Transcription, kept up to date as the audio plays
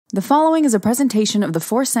The following is a presentation of the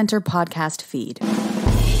Force Center podcast feed.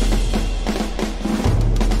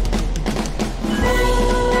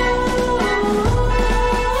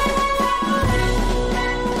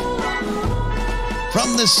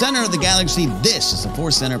 From the center of the galaxy, this is the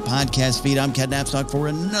Force Center podcast feed. I'm Cat Knapsack for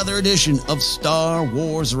another edition of Star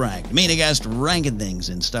Wars Ranked. Me and a guest ranking things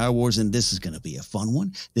in Star Wars, and this is going to be a fun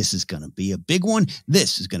one. This is going to be a big one.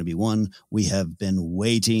 This is going to be one we have been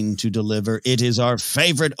waiting to deliver. It is our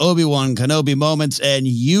favorite Obi-Wan Kenobi moments, and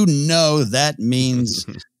you know that means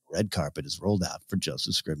red carpet is rolled out for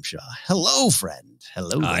Joseph Scrimshaw. Hello, friend.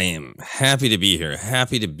 Hello. I am happy to be here.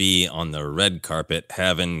 Happy to be on the red carpet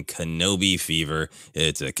having Kenobi fever.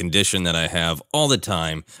 It's a condition that I have all the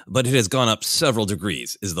time, but it has gone up several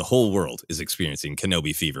degrees as the whole world is experiencing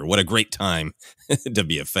Kenobi fever. What a great time to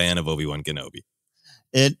be a fan of Obi-Wan Kenobi.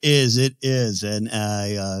 It is. And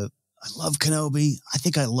I love Kenobi. I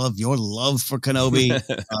think I love your love for Kenobi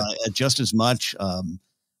just as much.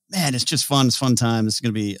 Man, it's just fun. It's fun time. This is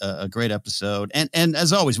going to be a great episode. And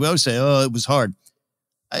as always, we always say, oh, it was hard.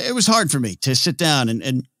 It was hard for me to sit down.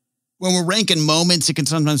 And when we're ranking moments, it can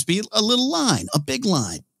sometimes be a little line, a big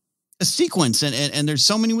line, a sequence. And there's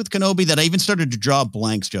so many with Kenobi that I even started to draw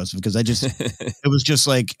blanks, Joseph, because it was just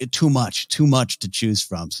like too much to choose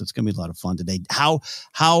from. So it's going to be a lot of fun today. How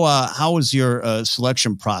was your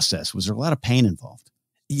selection process? Was there a lot of pain involved?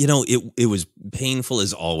 You know, it was painful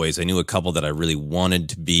as always. I knew a couple that I really wanted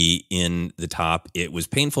to be in the top. It was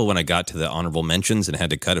painful when I got to the honorable mentions and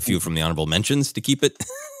had to cut a few from the honorable mentions to keep it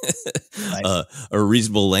a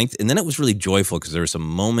reasonable length. And then it was really joyful because there were some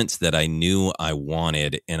moments that I knew I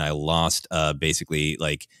wanted, and I lost basically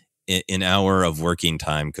like an hour of working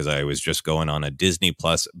time because I was just going on a Disney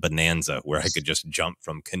Plus bonanza where I could just jump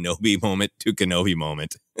from Kenobi moment to Kenobi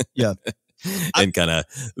moment. Yeah. And kind of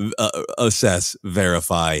assess,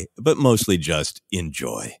 verify, but mostly just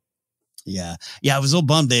enjoy. Yeah. I was a little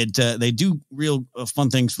bummed. They do real fun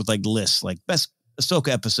things with like lists, like best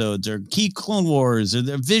Ahsoka episodes or key Clone Wars or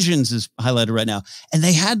their Visions is highlighted right now. And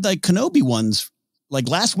they had like Kenobi ones like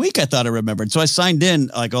last week. I thought I remembered. So I signed in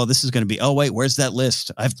like, oh, this is going to be, oh, wait, where's that list?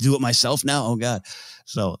 I have to do it myself now. Oh, God.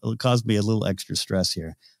 So it caused me a little extra stress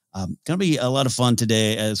here. Going to be a lot of fun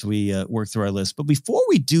today as we work through our list. But before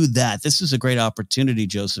we do that, this is a great opportunity,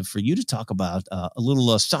 Joseph, for you to talk about a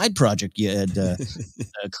little side project you had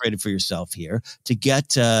created for yourself here to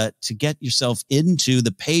get yourself into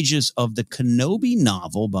the pages of the Kenobi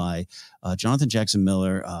novel by Jonathan Jackson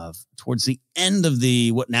Miller towards the end of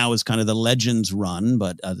what now is kind of the Legends run,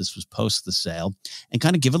 but this was post the sale, and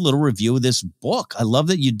kind of give a little review of this book. I love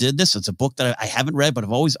that you did this. It's a book that I haven't read, but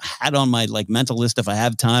I've always had on my like mental list. If I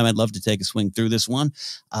have time, I'd love to take a swing through this one.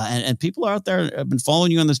 And people out there have been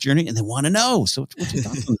following you on this journey, and they want to know. So what's your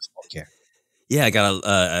thoughts on this book here? Yeah, I got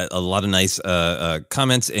a lot of nice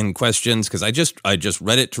comments and questions because I just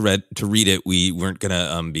read it to read it. We weren't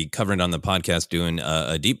gonna be covering it on the podcast doing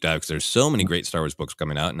a deep dive because there's so many great Star Wars books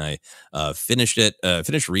coming out, and I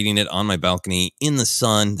finished reading it on my balcony in the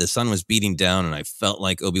sun. The sun was beating down, and I felt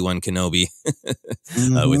like Obi-Wan Kenobi.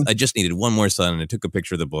 I just needed one more sun, and I took a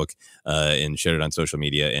picture of the book and shared it on social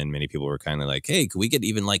media, and many people were kind of like, "Hey, could we get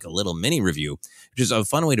even like a little mini review?" Which is a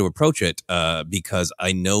fun way to approach it because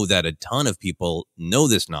I know that a ton of people know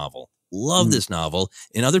this novel, love this novel,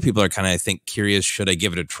 and other people are kind of, I think, curious, should I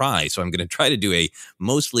give it a try? So I'm going to try to do a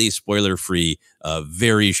mostly spoiler-free,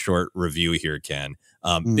 very short review here, Ken.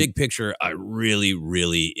 Big picture, I really,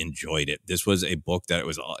 really enjoyed it. This was a book that it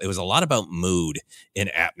was a lot about mood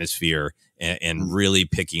and atmosphere and really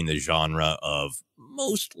picking the genre of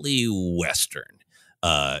mostly Western.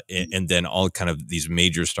 And then all kind of these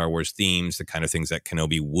major Star Wars themes, the kind of things that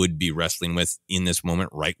Kenobi would be wrestling with in this moment,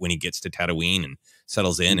 right when he gets to Tatooine and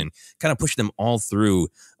settles in, and kind of push them all through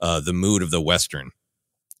the mood of the Western.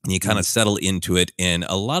 And you kind of settle into it. And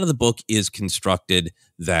a lot of the book is constructed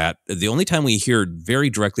that the only time we hear very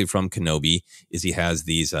directly from Kenobi is he has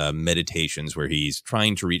these meditations where he's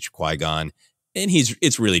trying to reach Qui-Gon. And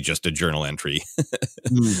it's really just a journal entry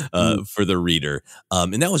for the reader.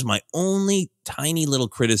 And that was my only tiny little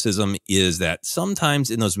criticism, is that sometimes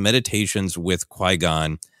in those meditations with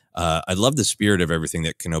Qui-Gon, I love the spirit of everything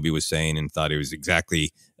that Kenobi was saying and thought it was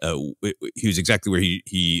exactly where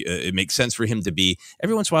it makes sense for him to be.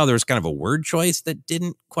 Every once in a while, there was kind of a word choice that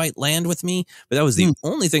didn't quite land with me, but that was the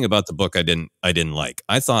only thing about the book I didn't like.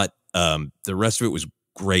 I thought the rest of it was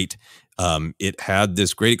great. It had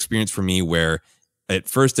this great experience for me where at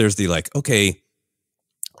first there's the like, okay,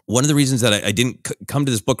 one of the reasons that I didn't come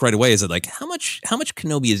to this book right away is that like, how much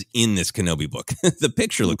Kenobi is in this Kenobi book? The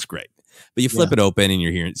picture looks great, but you flip it open and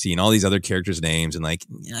you're seeing all these other characters' names and like,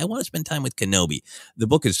 I want to spend time with Kenobi. The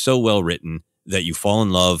book is so well written. that you fall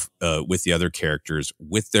in love with the other characters,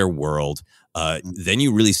 with their world. Then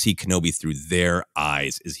you really see Kenobi through their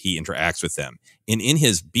eyes as he interacts with them. And in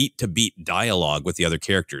his beat-to-beat dialogue with the other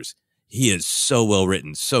characters, he is so well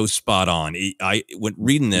written, so spot on. When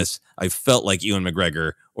reading this, I felt like Ewan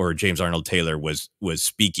McGregor or James Arnold Taylor was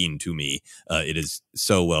speaking to me. It is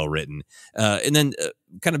so well written. And then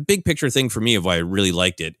kind of big picture thing for me of why I really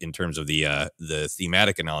liked it in terms of the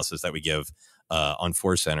thematic analysis that we give on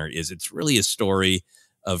Force Center is it's really a story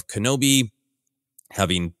of Kenobi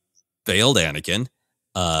having failed Anakin,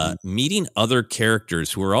 meeting other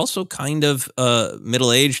characters who are also kind of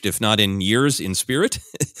middle-aged, if not in years, in spirit.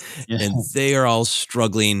 And they are all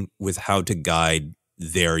struggling with how to guide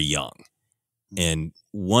their young. And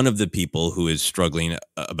one of the people who is struggling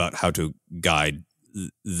about how to guide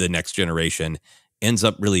the next generation ends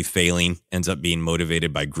up really failing, ends up being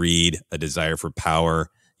motivated by greed, a desire for power,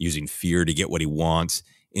 using fear to get what he wants.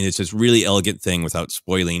 And it's this really elegant thing without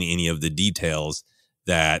spoiling any of the details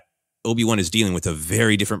that Obi-Wan is dealing with a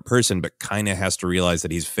very different person, but kind of has to realize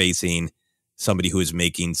that he's facing somebody who is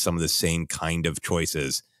making some of the same kind of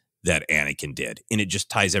choices that Anakin did. And it just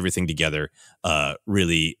ties everything together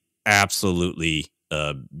really absolutely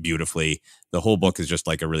beautifully. The whole book is just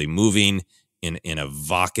like a really moving and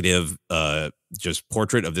evocative just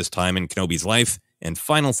portrait of this time in Kenobi's life. And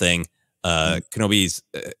final thing, Kenobi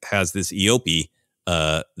has this Eopie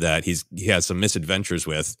that he has some misadventures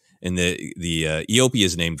with. And the Eopie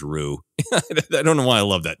is named Rue. I don't know why I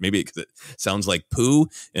love that. Maybe because it sounds like poo,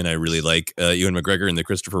 and I really like Ewan McGregor in the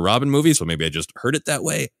Christopher Robin movie, so maybe I just heard it that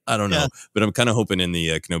way. I don't know. But I'm kind of hoping in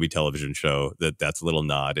the Kenobi television show that's a little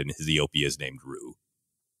nod, and his Eopie is named Rue.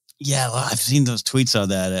 Yeah, well, I've seen those tweets on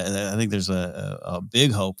that. I think there's a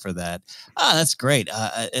big hope for that. That's great.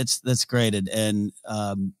 That's great. And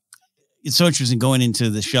it's so interesting going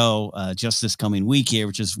into the show just this coming week here,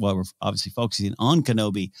 which is why we're obviously focusing on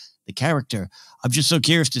Kenobi, the character. I'm just so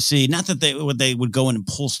curious to see, not that they would go in and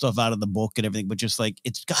pull stuff out of the book and everything, but just like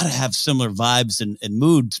it's got to have similar vibes and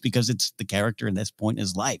moods because it's the character in this point in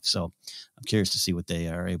his life. So I'm curious to see what they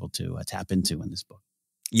are able to tap into in this book.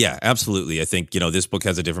 Yeah, absolutely. I think, this book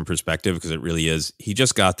has a different perspective because it really is. He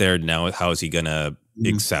just got there. Now, how is he going to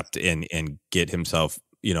accept and get himself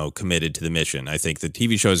committed to the mission? I think the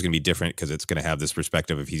TV show is going to be different because it's going to have this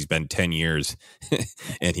perspective of he's been 10 years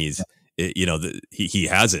and he's, he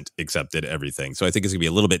hasn't accepted everything. So I think it's going to be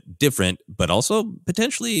a little bit different, but also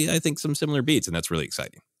potentially, I think, some similar beats. And that's really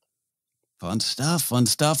exciting. Fun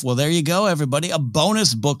stuff. Well, there you go, everybody. A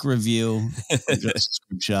bonus book review. Just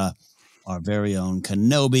Scrimshaw, our very own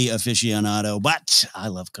Kenobi aficionado. But I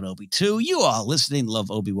love Kenobi too. You all listening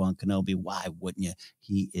love Obi-Wan Kenobi. Why wouldn't you?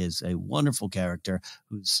 He is a wonderful character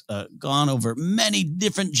who's gone over many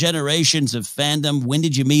different generations of fandom. When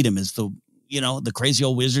did you meet him? As the crazy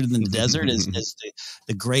old wizard in the desert, is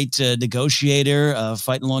the great negotiator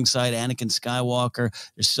fighting alongside Anakin Skywalker.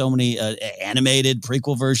 There's so many animated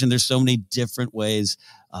prequel version. There's so many different ways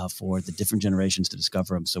for the different generations to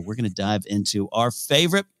discover him. So we're going to dive into our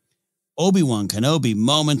favorite Obi-Wan Kenobi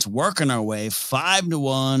moments, working our way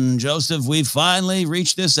 5-1. Joseph, we finally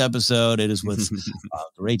reached this episode. It is with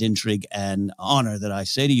great intrigue and honor that I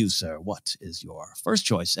say to you, sir, what is your first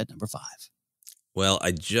choice at number 5? Well,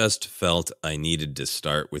 I just felt I needed to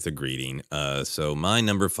start with a greeting. So my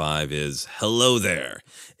number 5 is hello there.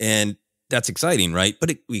 And that's exciting, right?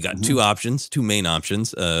 But we got two main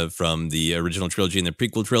options from the original trilogy and the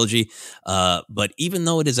prequel trilogy. But even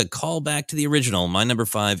though it is a callback to the original, my number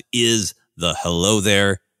 5 is the hello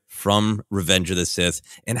there from Revenge of the Sith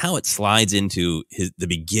and how it slides into the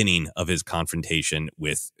beginning of his confrontation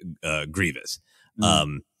with Grievous.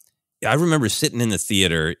 I remember sitting in the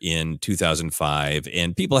theater in 2005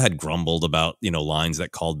 and people had grumbled about, lines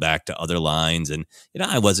that called back to other lines. And,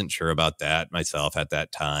 I wasn't sure about that myself at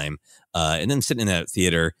that time. And then sitting in that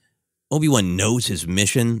theater, Obi-Wan knows his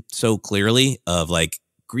mission so clearly of like,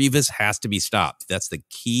 Grievous has to be stopped. That's the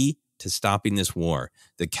key to stopping this war.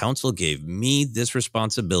 The council gave me this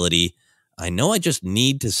responsibility. I know I just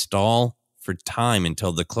need to stall for time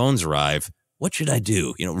until the clones arrive. What should I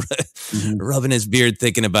do? Rubbing his beard,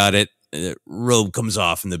 thinking about it. Robe comes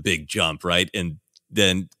off in the big jump, right? And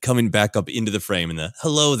then coming back up into the frame and the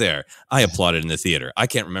hello there. I applauded in the theater. I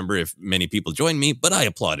can't remember if many people joined me, but I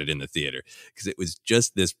applauded in the theater because it was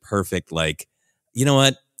just this perfect, like, you know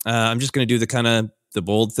what? I'm just going to do the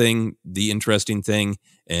bold thing, the interesting thing,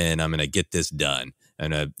 and I'm going to get this done.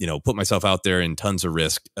 And, put myself out there in tons of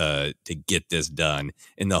risk to get this done.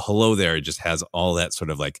 And the hello there just has all that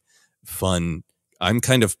sort of like fun, I'm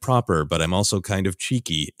kind of proper, but I'm also kind of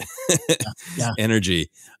cheeky energy.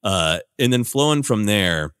 And then flowing from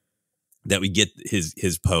there, that we get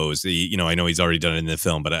his pose. You know, I know he's already done it in the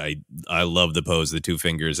film, but I love the pose, the 2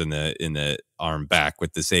 fingers in the arm back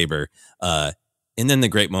with the saber. And then the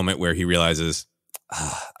great moment where he realizes,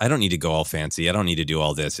 I don't need to go all fancy. I don't need to do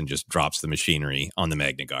all this, and just drops the machinery on the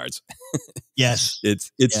Magna Guards. Yes.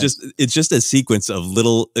 It's just a sequence of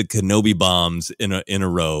little Kenobi bombs in a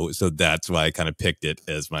row. So that's why I kind of picked it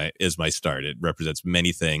as my start. It represents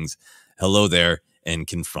many things. Hello there, and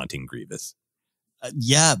confronting Grievous.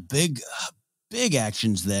 Yeah, big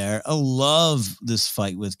actions there. I love this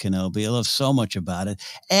fight with Kenobi. I love so much about it.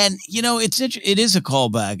 And, you know, it is a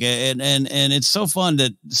callback, and it's so fun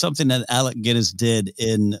that something that Alec Guinness did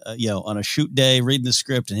in, on a shoot day, reading the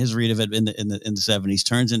script, and his read of it in the 70s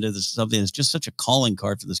turns into something that's just such a calling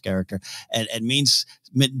card for this character, and means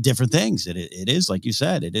different things. It is, like you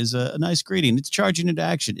said, it is a nice greeting. It's charging into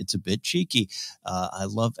action. It's a bit cheeky. I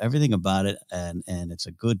love everything about it. And it's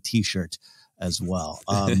a good t-shirt as well.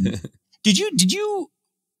 Did you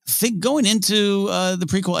think going into the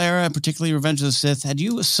prequel era, particularly Revenge of the Sith, had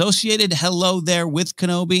you associated Hello There with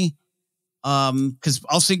Kenobi? Because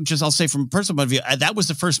I'll say from a personal point of view, that was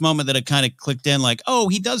the first moment that it kind of clicked in, like, oh,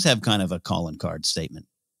 he does have kind of a calling card statement.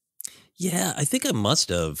 Yeah, I think I must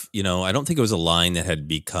have. You know, I don't think it was a line that had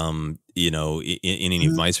become, in any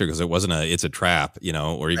of my circles. It wasn't it's a trap,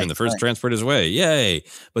 or even the first transport is away. Yay.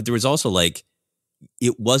 But there was also like,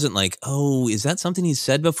 it wasn't like, oh, is that something he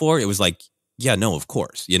said before? It was like, yeah, no, of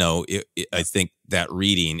course. I think that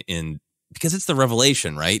reading because it's the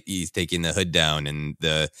revelation, right? He's taking the hood down, and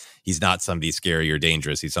he's not somebody scary or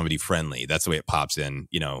dangerous. He's somebody friendly. That's the way it pops in,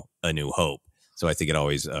 A New Hope. So I think it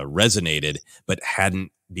always resonated, but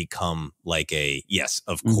hadn't become like a, yes,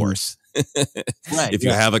 of course. Right. If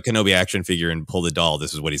you have a Kenobi action figure and pull the doll,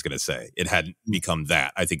 this is what he's going to say. It hadn't become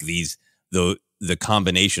that. I think the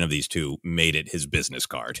combination of these two made it his business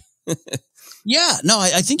card. Yeah, no,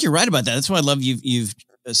 I think you're right about that. That's why I love you've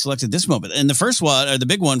selected this moment. And the first one, or the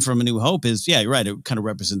big one from A New Hope, is, yeah, you're right. It kind of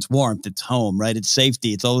represents warmth. It's home, right? It's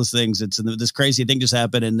safety. It's all those things. It's this crazy thing just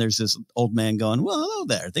happened, and there's this old man going, well, hello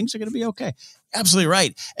there. Things are going to be okay. Absolutely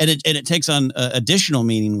right. And it takes on additional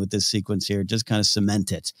meaning with this sequence here. Just kind of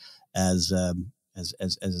cement it as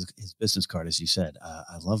his business card, as you said.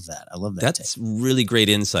 I love that. That's really great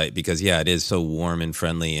insight, because it is so warm and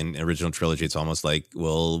friendly. In original trilogy, it's almost like,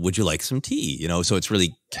 well, would you like some tea? So it's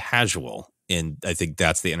really casual. And I think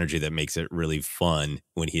that's the energy that makes it really fun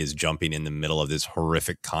when he is jumping in the middle of this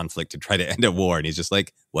horrific conflict to try to end a war. And he's just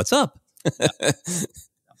like, what's up?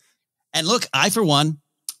 And look, I, for one,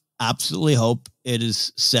 absolutely hope it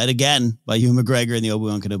is said again by Hugh McGregor in the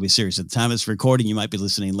Obi-Wan Kenobi series. At the time of this recording, you might be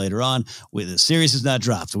listening later on. The series is not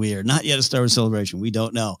dropped. We are not yet a Star Wars Celebration. We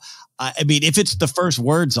don't know. I mean, if it's the first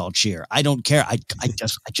words, I'll cheer. I don't care. I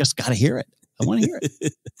just got to hear it. I want to hear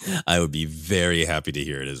it. I would be very happy to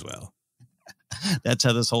hear it as well. That's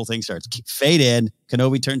how this whole thing starts. Fade in.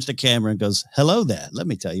 Kenobi turns to camera and goes, hello there. Let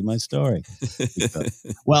me tell you my story.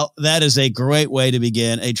 Well, that is a great way to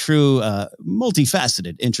begin a true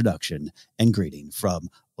multifaceted introduction and greeting from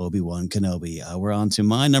Obi-Wan Kenobi. We're on to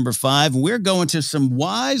my number 5. We're going to some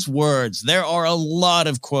wise words. There are a lot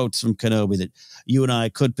of quotes from Kenobi that you and I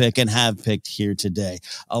could pick and have picked here today.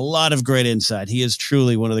 A lot of great insight. He is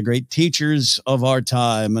truly one of the great teachers of our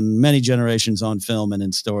time and many generations on film and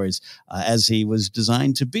in stories, as he was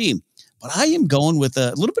designed to be. But I am going with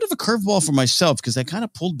a little bit of a curveball for myself, because I kind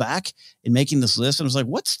of pulled back in making this list. And I was like,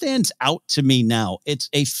 what stands out to me now? It's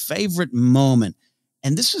a favorite moment.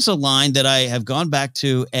 And this is a line that I have gone back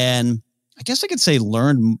to, and I guess I could say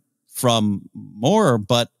learned from more,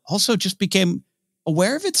 but also just became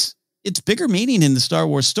aware of its bigger meaning in the Star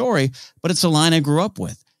Wars story. But it's a line I grew up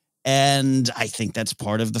with. And I think that's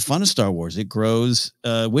part of the fun of Star Wars. It grows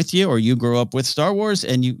with you, or you grow up with Star Wars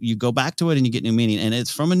and you go back to it and you get new meaning. And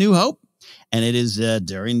it's from A New Hope. And it is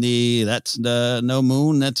during that's no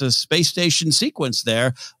moon. That's a space station sequence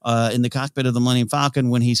there in the cockpit of the Millennium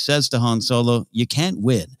Falcon, when he says to Han Solo, you can't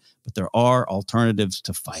win, but there are alternatives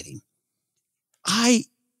to fighting.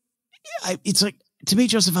 It's like, to me,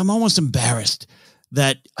 Joseph, I'm almost embarrassed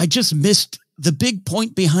that I just missed the big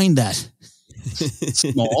point behind that. It's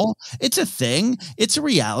small. It's a thing. It's a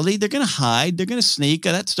reality. They're going to hide. They're going to sneak.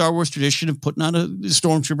 That Star Wars tradition of putting on a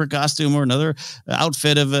stormtrooper costume or another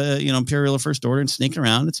outfit of Imperial or First Order and sneaking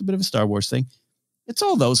around. It's a bit of a Star Wars thing. It's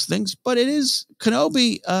all those things, but it is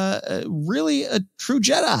Kenobi, really a true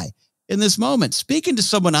Jedi in this moment, speaking to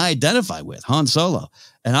someone I identify with, Han Solo,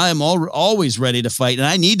 and I am always ready to fight. And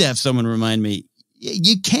I need to have someone remind me,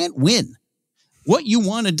 you can't win, what you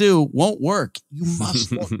want to do won't work. You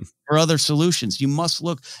must look for other solutions. You must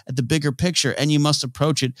look at the bigger picture, and you must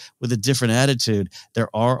approach it with a different attitude. There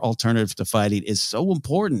are alternatives to fighting is so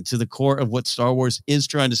important to the core of what Star Wars is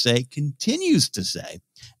trying to say, continues to say.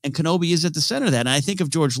 And Kenobi is at the center of that. And I think of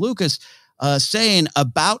George Lucas saying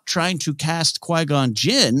about trying to cast Qui-Gon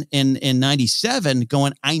Jinn in 97,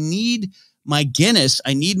 going, I need my Guinness.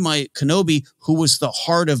 I need my Kenobi, who was the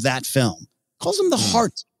heart of that film. Calls him the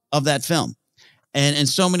heart of that film. And in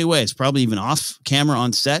so many ways, probably even off camera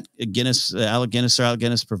on set, Alec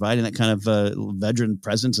Guinness providing that kind of veteran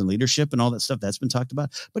presence and leadership and all that stuff that's been talked about.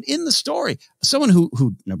 But in the story, someone who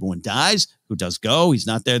number one dies, who does go, he's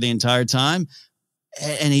not there the entire time,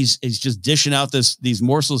 and he's just dishing out these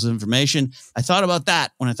morsels of information. I thought about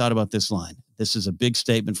that when I thought about this line. This is a big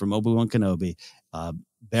statement from Obi-Wan Kenobi,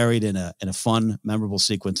 buried in a fun, memorable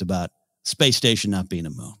sequence about space station not being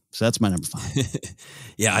a moon. So that's my number 5.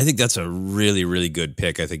 Yeah, I think that's a really, really good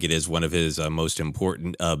pick. I think it is one of his most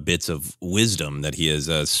important bits of wisdom that he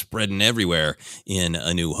is spreading everywhere in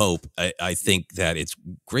A New Hope. I think that it's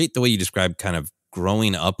great the way you describe kind of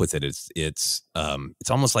growing up with it. It's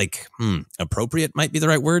almost like appropriate might be the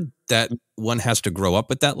right word, that one has to grow up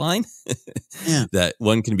with that line. Yeah. That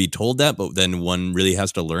one can be told that, but then one really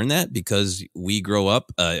has to learn that, because we grow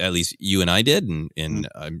up, at least you and I did, and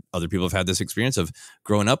other people have had this experience of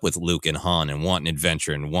growing up with Luke and Han and wanting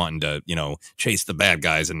adventure and wanting to, chase the bad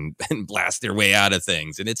guys and blast their way out of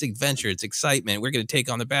things. And it's adventure, it's excitement. We're going to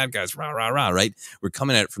take on the bad guys, rah, rah, rah, right? We're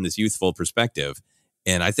coming at it from this youthful perspective.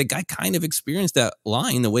 And I think I kind of experienced that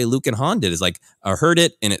line the way Luke and Han did. Is like, I heard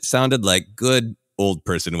it and it sounded like good old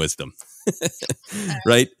person wisdom.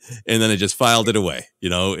 Right. And then I just filed it away,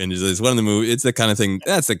 and it's one of the movies. It's the kind of thing.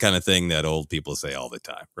 That's the kind of thing that old people say all the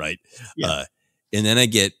time. Right. Yeah. And then I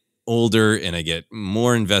get older and I get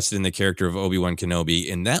more invested in the character of Obi-Wan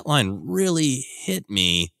Kenobi. And that line really hit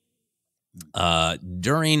me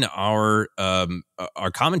during our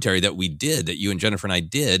commentary that we did, that you and Jennifer and I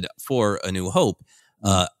did for A New Hope.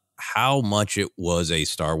 How much it was a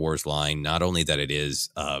Star Wars line, not only that it is,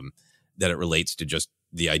 that it relates to just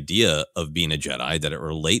the idea of being a Jedi, that it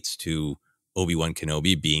relates to Obi-Wan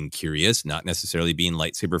Kenobi being curious, not necessarily being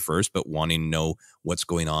lightsaber first, but wanting to know what's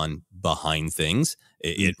going on behind things.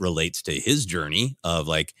 It relates to his journey of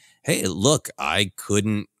like, hey, look, I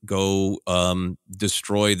couldn't go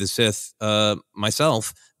destroy the Sith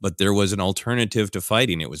myself, but there was an alternative to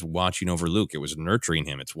fighting. It was watching over Luke. It was nurturing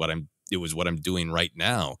him. It was what I'm doing right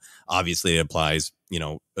now. Obviously, it applies,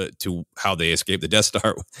 to how they escape the Death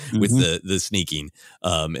Star with the sneaking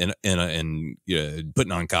and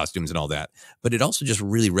putting on costumes and all that. But it also just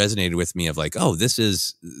really resonated with me of like, oh, this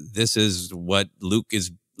is what Luke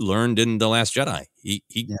is learned in The Last Jedi. He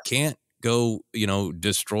can't go,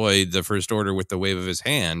 destroy the First Order with the wave of his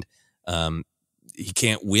hand. He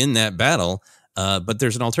can't win that battle. But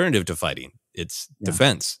there's an alternative to fighting. It's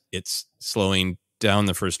defense. It's slowing down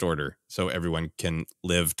the First Order so everyone can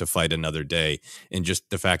live to fight another day. And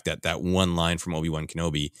just the fact that one line from Obi-Wan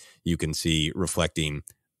Kenobi, you can see reflecting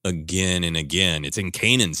again and again. It's in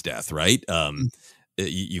Kanan's death, right?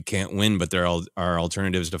 You can't win, but there are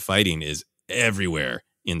alternatives to fighting is everywhere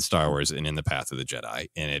in Star Wars and in the Path of the Jedi.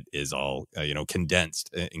 And it is all,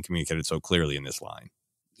 condensed and communicated so clearly in this line.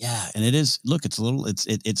 Yeah, and it is. Look,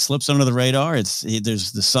 it slips under the radar.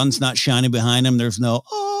 There's the sun's not shining behind him. There's no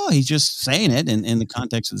he's just saying it in the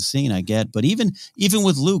context of the scene. I get, but even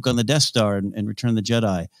with Luke on the Death Star and Return of the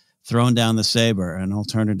Jedi, throwing down the saber, an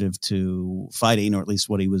alternative to fighting, or at least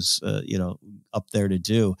what he was up there to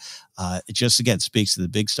do. It just again speaks to the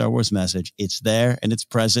big Star Wars message. It's there and it's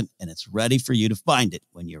present and it's ready for you to find it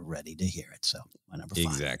when you're ready to hear it. So my number 5.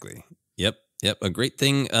 Exactly. Yep. A great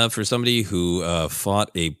thing for somebody who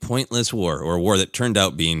fought a pointless war, or a war that turned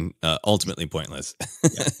out being ultimately pointless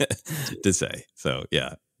to say. So,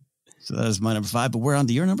 yeah. So that is my number 5, but we're on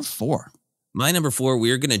to your number 4. My number 4,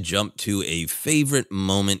 we're going to jump to a favorite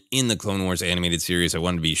moment in the Clone Wars animated series. I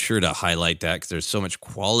wanted to be sure to highlight that because there's so much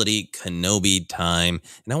quality Kenobi time.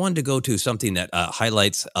 And I wanted to go to something that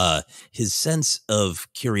highlights his sense of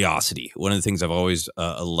curiosity. One of the things I've always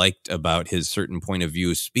liked about his certain point of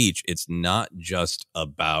view speech, it's not just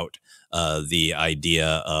about the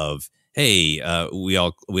idea of, hey, we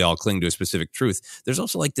all cling to a specific truth. There's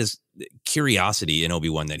also like this curiosity in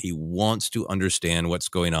Obi-Wan that he wants to understand what's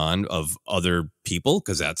going on of other people,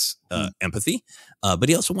 because that's empathy. But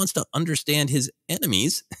he also wants to understand his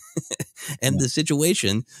enemies and the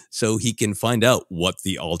situation so he can find out what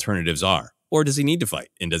the alternatives are. Or does he need to fight?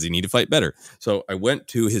 And does he need to fight better? So I went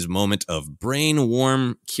to his moment of brain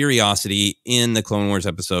warm curiosity in the Clone Wars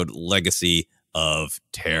episode Legacy of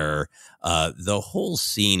terror. The whole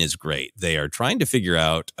scene is great. They are trying to figure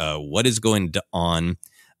out what is going on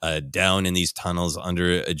down in these tunnels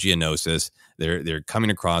under Geonosis. They're coming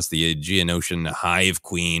across the Geonosian Hive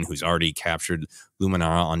Queen, who's already captured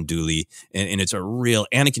Luminara on Dooley, and it's a real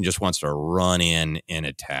Anakin just wants to run in and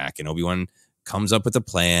attack. And Obi-Wan comes up with a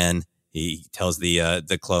plan. He tells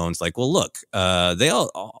the clones, like, well, look, they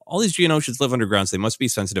all these Geonosians live underground, so they must be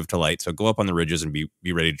sensitive to light. So go up on the ridges and be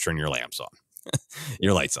ready to turn your lamps on,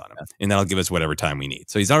 your lights on them, and that'll give us whatever time we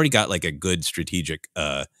need. So he's already got like a good strategic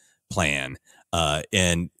plan.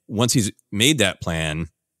 And once he's made that plan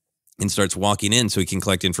and starts walking in so he can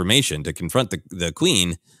collect information to confront the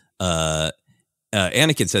queen,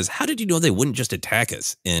 Anakin says, how did you know they wouldn't just attack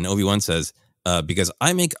us? And Obi-Wan says, because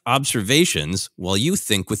I make observations while you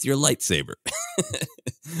think with your lightsaber.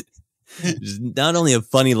 Not only a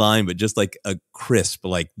funny line, but just like a crisp,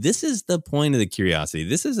 like, this is the point of the curiosity.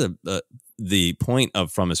 This is the point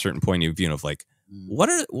of, from a certain point of view of like, what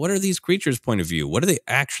are these creatures' point of view? What do they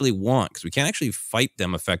actually want? Because we can't actually fight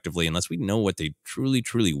them effectively unless we know what they truly,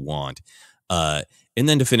 truly want. And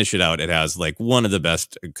then to finish it out, it has like one of the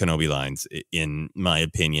best Kenobi lines, in my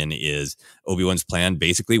opinion, is Obi-Wan's plan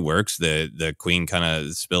basically works. The queen kind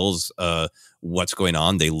of spills what's going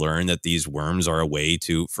on. They learn that these worms are a way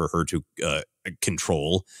for her to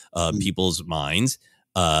control people's minds.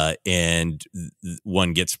 And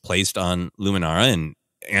one gets placed on Luminara, and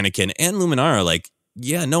Anakin and Luminara are like,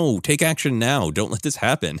 yeah, no, take action now. Don't let this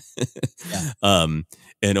happen. And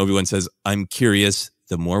Obi-Wan says, I'm curious.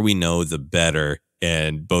 The more we know, the better.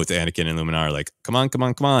 And both Anakin and Luminara are like, come on, come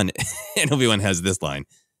on, come on. And Obi-Wan has this line,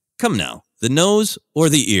 come now, the nose or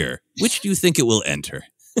the ear? Which do you think it will enter?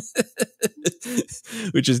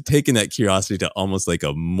 Which is taking that curiosity to almost like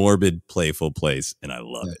a morbid, playful place. And I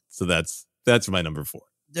love it. So that's my number 4.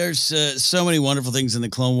 There's so many wonderful things in the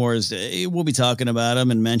Clone Wars. We'll be talking about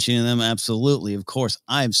them and mentioning them. Absolutely. Of course.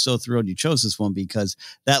 I am so thrilled you chose this one, because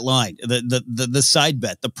that line, the side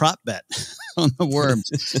bet, the prop bet on the worms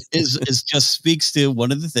is just speaks to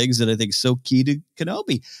one of the things that I think is so key to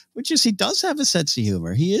Kenobi, which is he does have a sense of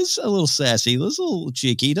humor. He is a little sassy. He is a little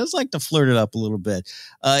cheeky. He does like to flirt it up a little bit.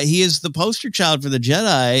 He is the poster child for the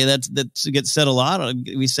Jedi. That gets said a lot.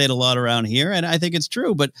 We say it a lot around here, and I think it's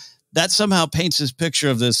true, but that somehow paints this picture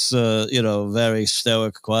of this, very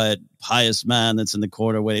stoic, quiet, pious man that's in the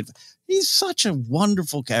corner waiting. He's such a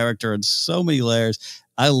wonderful character in so many layers.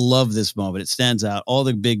 I love this moment. It stands out. All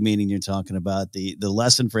the big meaning you're talking about, the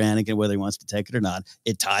lesson for Anakin, whether he wants to take it or not,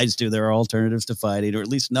 it ties to there are alternatives to fighting, or at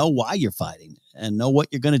least know why you're fighting and know what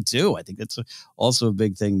you're going to do. I think that's also a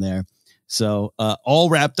big thing there. So all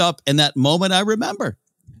wrapped up in that moment. I remember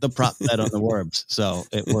the prop bet on the worms. So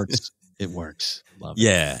it works. It works. Love it.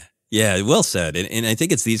 Yeah. Yeah, well said. And I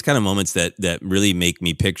think it's these kind of moments that really make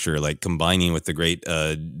me picture, like, combining with the great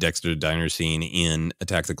Dexter Diner scene in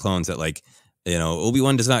Attack the Clones, that, like,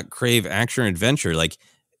 Obi-Wan does not crave action or adventure. Like,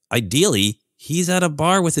 ideally, he's at a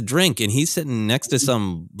bar with a drink and he's sitting next to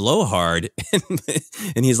some blowhard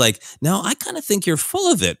and he's like, now I kind of think you're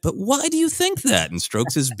full of it, but why do you think that? And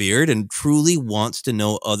strokes his beard and truly wants to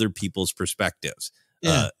know other people's perspectives.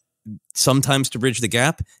 Yeah. Sometimes to bridge the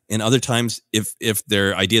gap, and other times, if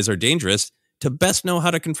their ideas are dangerous, to best know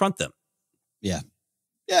how to confront them. Yeah.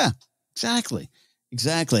 Yeah, exactly.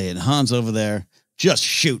 And Han's over there just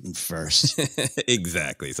shooting first.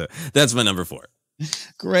 Exactly. So that's my number 4.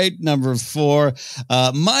 Great number 4.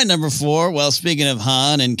 My number 4, well, speaking of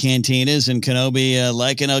Han and cantinas and Kenobi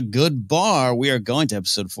liking a good bar, we are going to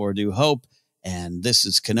episode 4, New Hope. And this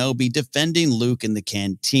is Kenobi defending Luke in the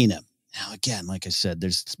cantina. Now, again, like I said,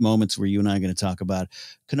 there's moments where you and I are going to talk about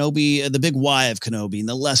Kenobi, the big why of Kenobi, and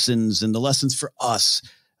the lessons for us.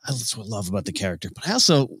 That's what I love about the character. But I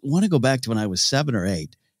also want to go back to when I was 7 or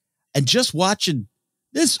 8 and just watching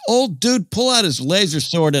this old dude pull out his laser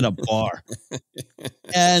sword at a bar.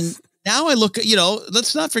 And now I look at,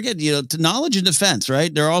 let's not forget, to knowledge and defense,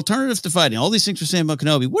 right? There are alternatives to fighting. All these things we're saying about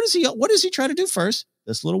Kenobi. What does he try to do first?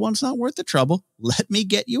 This little one's not worth the trouble. Let me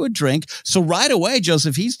get you a drink. So right away,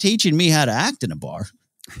 Joseph, he's teaching me how to act in a bar.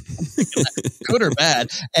 Good or bad.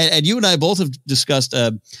 And you and I both have discussed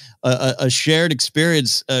a shared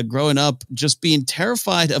experience growing up, just being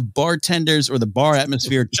terrified of bartenders or the bar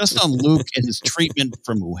atmosphere, just on Luke and his treatment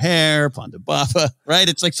from Mujer, Ponda Baba, right?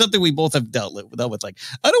 It's like something we both have dealt with. Like,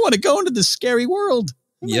 I don't want to go into this scary world.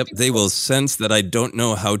 Yep, they will sense that I don't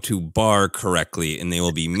know how to bar correctly, and they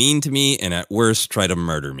will be mean to me, and at worst, try to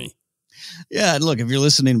murder me. Yeah, look, if you're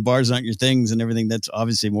listening, bars aren't your things and everything, that's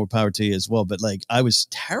obviously more power to you as well. But like, I was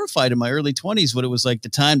terrified in my early 20s when it was like the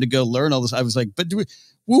time to go learn all this. I was like, but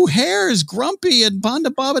Wu Hair is grumpy and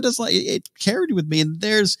Ponda Baba does, like, it carried with me. And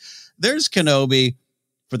there's there's Kenobi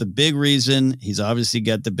for the big reason. He's obviously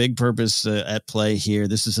got the big purpose at play here.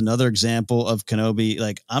 This is another example of Kenobi.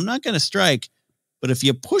 Like, I'm not going to strike, but if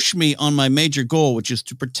you push me on my major goal, which is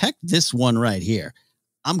to protect this one right here,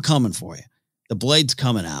 I'm coming for you. The blade's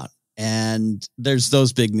coming out. And there's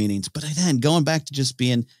those big meanings. But then going back to just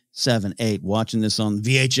being 7, 8, watching this on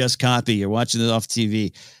VHS copy or watching it off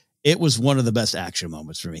TV, it was one of the best action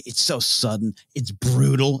moments for me. It's so sudden. It's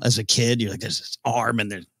brutal as a kid. You're like, there's this arm and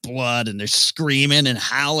there's blood and they're screaming and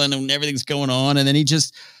howling and everything's going on. And then he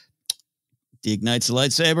just deignites the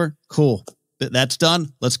lightsaber. Cool. That's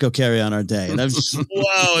done. Let's go carry on our day. And I was just,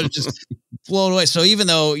 whoa, it just blown away. So even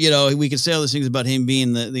though, you know, we could say all those things about him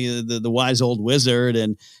being the wise old wizard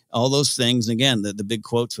and all those things, and again, the big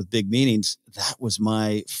quotes with big meanings, that was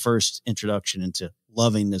my first introduction into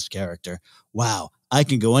loving this character. Wow, I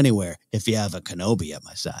can go anywhere if you have a Kenobi at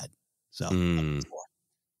my side. So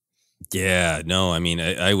yeah, no, I mean,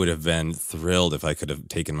 I would have been thrilled if I could have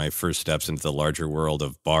taken my first steps into the larger world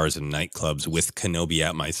of bars and nightclubs with Kenobi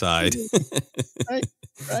at my side. Right.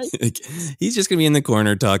 Like, he's just gonna be in the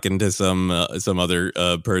corner talking to some other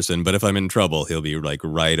person, but if I'm in trouble, he'll be like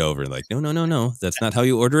right over, like, no, that's not how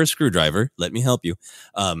you order a screwdriver. Let me help you.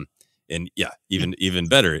 And yeah, even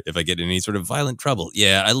better if I get in any sort of violent trouble.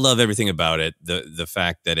 Yeah, I love everything about it. The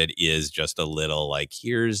fact that it is just a little like,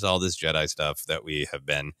 here's all this Jedi stuff that we have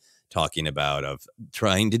been talking about of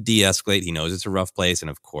trying to de-escalate. He knows it's a rough place. And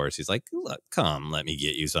of course he's like, look, come, let me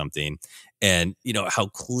get you something. And you know how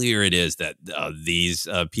clear it is that these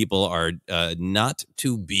people are not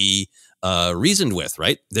to be reasoned with,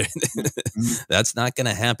 right? That's not going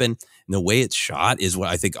to happen. And the way it's shot is what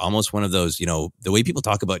I think almost one of those, you know, the way people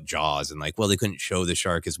talk about Jaws and like, well, they couldn't show the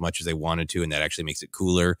shark as much as they wanted to, and that actually makes it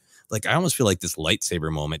cooler. Like, I almost feel like this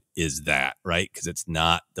lightsaber moment is that, right? Because it's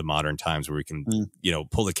not the modern times where we can, you know,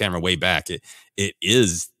 pull the camera way back. It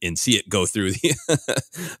is, and see it go through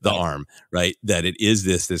the arm, right? That it is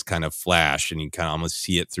this kind of flash, and you kind of almost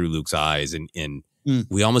see it through Luke's eyes, and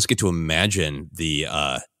we almost get to imagine the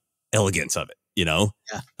elegance of it, you know,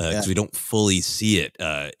 because we don't fully see it,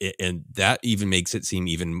 and that even makes it seem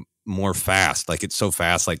even more fast. Like, it's so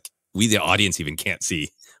fast, like we, the audience, even can't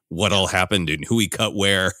see what all happened and who he cut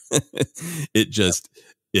where. It just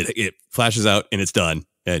it flashes out and it's done,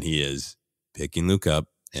 and he is picking Luke up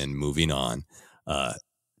and moving on.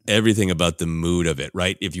 Everything about the mood of it,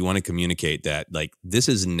 right? If you want to communicate that, like, this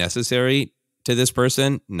is necessary to this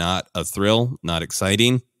person, not a thrill, not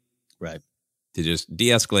exciting, right? To just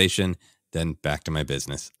de-escalation, then back to my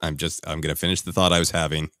business. I'm going to finish the thought I was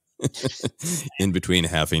having in between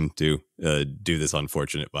having to do this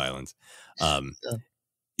unfortunate violence.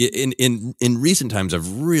 In recent times,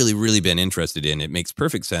 I've really been interested in, it makes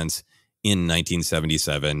perfect sense in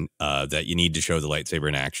 1977 that you need to show the lightsaber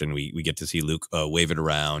in action. We get to see Luke wave it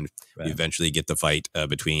around. Right. We eventually get the fight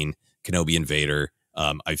between Kenobi and Vader.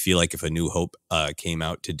 I feel like if A New Hope came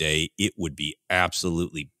out today, it would be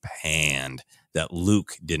absolutely panned that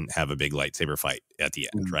Luke didn't have a big lightsaber fight at the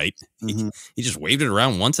end, right? He just waved it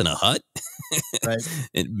around once in a hut. Right.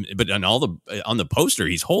 But on the poster,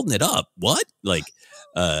 he's holding it up. What? Like,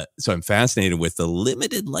 so I'm fascinated with the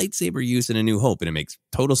limited lightsaber use in A New Hope, and it makes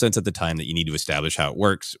total sense at the time that you need to establish how it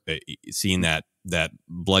works. Seeing that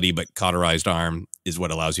bloody but cauterized arm is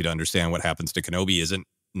what allows you to understand what happens to Kenobi isn't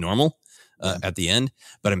normal at the end.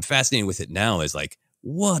 But I'm fascinated with it now as like,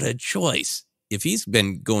 what a choice. If he's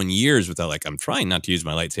been going years without, like, I'm trying not to use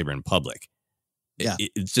my lightsaber in public.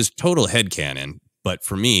 It's just total headcanon. But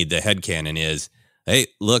for me, the headcanon is, hey,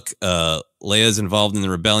 look, Leia's involved in the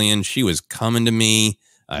rebellion. She was coming to me.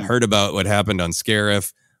 I heard about what happened on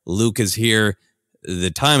Scarif. Luke is here.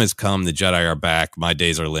 The time has come. The Jedi are back. My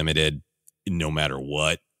days are limited. No matter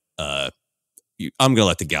what, I'm going to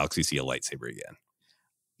let the galaxy see a lightsaber again.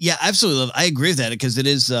 Yeah, absolutely. I agree with that, because it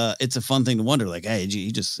is it's a fun thing to wonder, like, hey,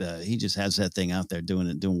 he just has that thing out there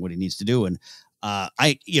doing what he needs to do. And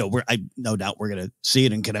I no doubt we're going to see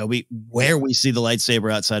it in Kenobi. Where we see the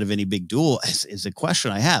lightsaber outside of any big duel is a question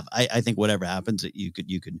I have. I think whatever happens, you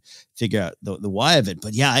could figure out the why of it.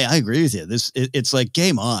 But yeah, I agree with you. It's like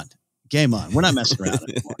game on. We're not messing around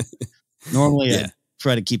anymore. Normally, I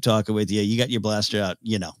try to keep talking with you. You got your blaster out.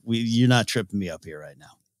 You know, you're not tripping me up here right now.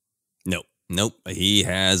 Nope. He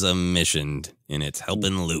has a mission, and it's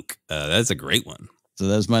helping Luke. That's a great one. So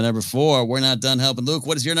that's my number 4. We're not done helping Luke.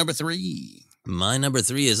 What is your number 3? My number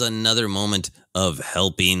 3 is another moment of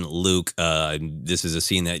helping Luke. This is a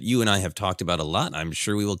scene that you and I have talked about a lot. I'm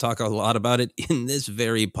sure we will talk a lot about it in this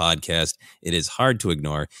very podcast. It is hard to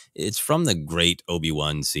ignore. It's from the great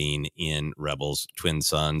Obi-Wan scene in Rebels, Twin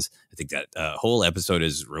Sons. I think that whole episode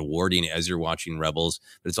is rewarding as you're watching Rebels,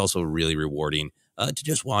 but it's also really rewarding to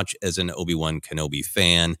just watch as an Obi-Wan Kenobi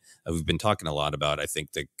fan. We've been talking a lot about, I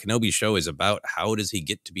think the Kenobi show is about how does he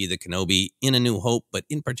get to be the Kenobi in A New Hope, but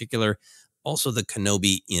in particular, also the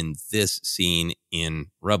Kenobi in this scene in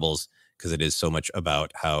Rebels, because it is so much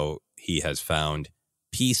about how he has found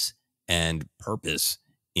peace and purpose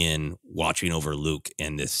in watching over Luke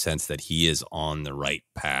and this sense that he is on the right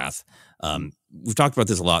path. We've talked about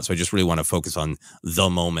this a lot, so I just really want to focus on the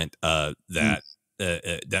moment that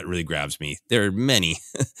really grabs me. There are many,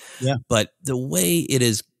 yeah, but the way it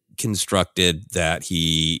is constructed, that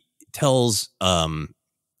he tells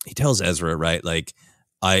Ezra, right, like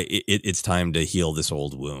it's time to heal this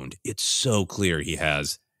old wound. It's so clear he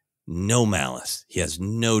has no malice. He has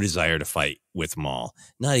no desire to fight with Maul,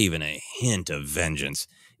 not even a hint of vengeance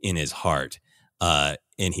in his heart.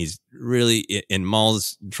 And he's really, and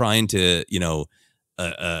Maul's trying to,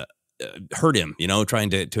 hurt him, trying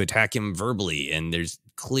to attack him verbally. And there's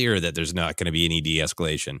clear that there's not going to be any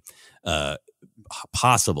de-escalation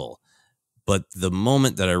possible. But the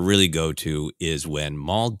moment that I really go to is when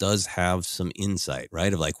Maul does have some insight,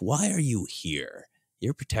 right? Of like, why are you here?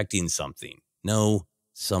 You're protecting something. No,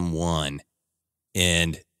 someone.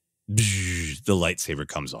 And the lightsaber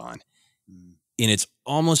comes on. And it's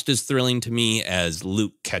almost as thrilling to me as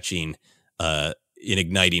Luke catching and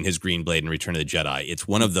igniting his green blade in Return of the Jedi. It's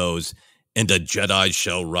one of those, and a Jedi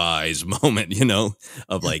shall rise moment,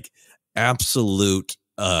 of like absolute,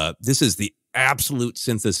 this is the absolute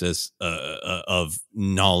synthesis of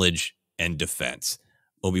knowledge and defense.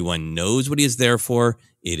 Obi-Wan knows what he is there for.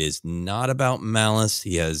 It is not about malice.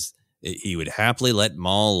 He would happily let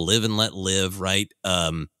Maul live and let live, right?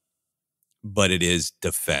 But it is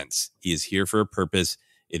defense. He is here for a purpose.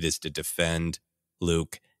 It is to defend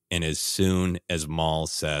Luke. And as soon as Maul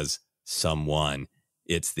says someone,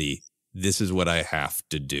 it's this is what I have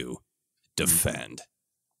to do. Defend.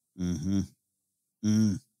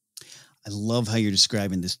 Mm-hmm. I love how you're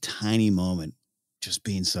describing this tiny moment just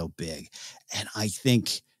being so big. And I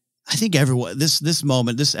think everyone, this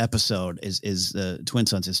moment, this episode is Twin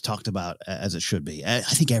Sons is talked about as it should be. I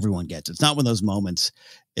think everyone gets it. It's not one of those moments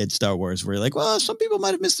in Star Wars where you're like, well, some people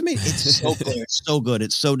might have missed the meaning. It's so clear. It's so good.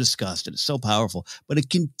 It's so discussed. It's so powerful, but it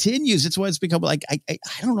continues. It's why it's become like, I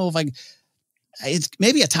don't know if it's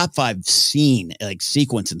maybe a top 5 scene, like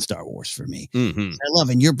sequence in Star Wars for me. Mm-hmm. I love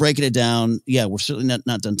it. And you're breaking it down. Yeah, we're certainly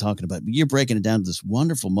not done talking about it, but you're breaking it down to this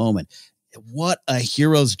wonderful moment. What a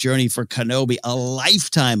hero's journey for Kenobi, a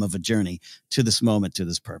lifetime of a journey to this moment, to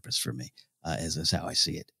this purpose for me, is how I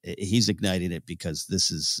see it. He's ignited it because this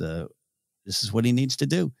is what he needs to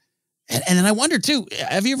do. And then I wonder too,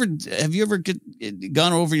 have you ever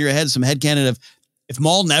gone over your head some headcanon of, if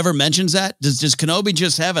Maul never mentions that, does Kenobi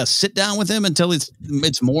just have a sit down with him until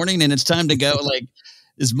it's morning and it's time to go? Like,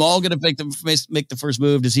 is Maul going to make the first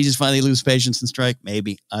move? Does he just finally lose patience and strike?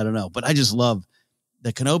 Maybe. I don't know. But I just love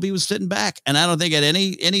that Kenobi was sitting back, and I don't think at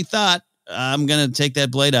any thought, I'm going to take that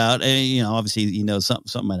blade out. And, obviously,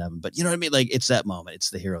 something might happen. But you know what I mean? Like, it's that moment. It's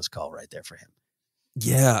the hero's call right there for him.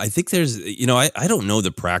 Yeah, I think there's, I don't know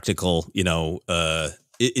the practical,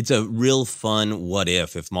 it's a real fun what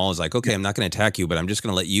if Maul is like, okay, I'm not going to attack you, but I'm just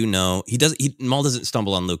going to let you know. Maul doesn't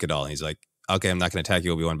stumble on Luke at all. He's like, okay, I'm not going to attack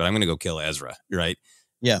you, Obi-Wan, but I'm going to go kill Ezra, right?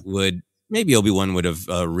 Yeah. Maybe Obi-Wan would have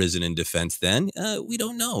risen in defense then. We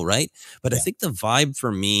don't know, right? But yeah. I think the vibe for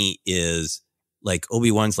me is like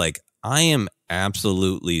Obi-Wan's like, I am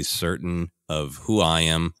absolutely certain of who I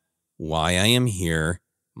am, why I am here.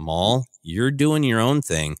 Maul, you're doing your own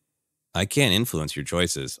thing. I can't influence your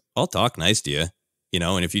choices. I'll talk nice to you,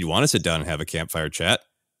 and if you'd want to sit down and have a campfire chat,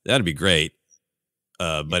 that'd be great.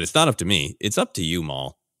 But it's not up to me. It's up to you,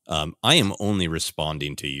 Maul. I am only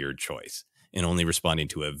responding to your choice and only responding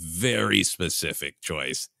to a very specific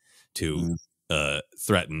choice to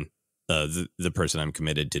threaten the person I'm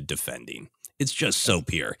committed to defending. It's just so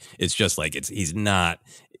pure. It's just like he's not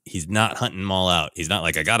hunting Maul out. He's not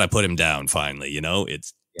like, I gotta put him down finally.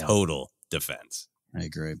 It's total defense. I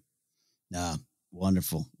agree.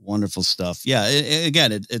 Wonderful stuff. Yeah.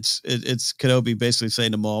 Again, it's Kenobi basically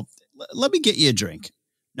saying to Maul, let me get you a drink.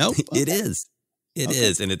 Nope. It is. It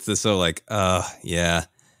is. And it's so like, yeah,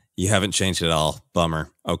 you haven't changed at all.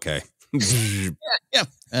 Bummer. Okay.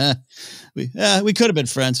 Yeah. We could have been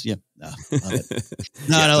friends. Yeah. No,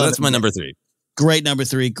 that's my number 3. Great number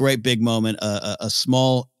 3. Great big moment. A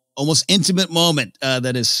small, almost intimate moment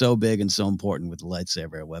that is so big and so important with the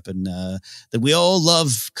lightsaber, a weapon that we all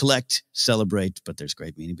love, collect, celebrate, but there's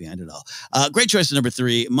great meaning behind it all. Great choice of number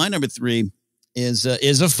 3. My number 3 is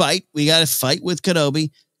a fight. We got a fight with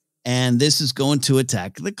Kenobi, and this is going to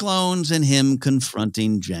attack the clones and him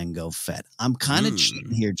confronting Jango Fett. I'm kind of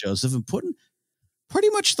cheating here, Joseph, and putting pretty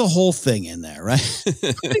much the whole thing in there, right?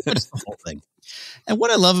 Pretty much the whole thing. And what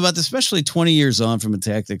I love about this, especially 20 years on from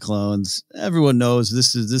Attack the Clones, everyone knows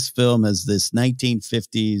this film has this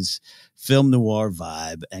 1950s film noir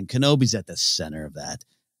vibe, and Kenobi's at the center of that,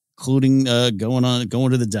 including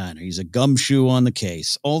going to the diner. He's a gumshoe on the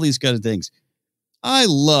case, all these kind of things. I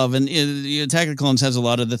love, and Attack of the Clones has a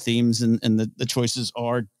lot of the themes, and the choices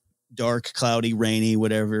are dark, cloudy, rainy,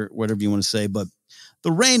 whatever you want to say. But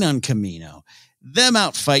the rain on Camino, them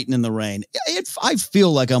out fighting in the rain, I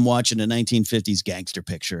feel like I'm watching a 1950s gangster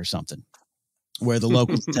picture or something, where the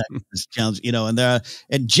local detectives challenge,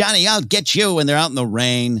 and Johnny, I'll get you, and they're out in the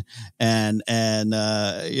rain, and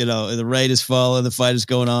the rain is falling, the fight is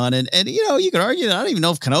going on, and you could argue, I don't even know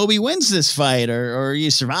if Kenobi wins this fight or he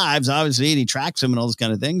survives, obviously, and he tracks him and all those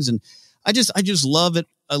kind of things, and I just love it.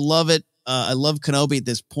 I love it. I love Kenobi at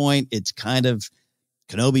this point. It's kind of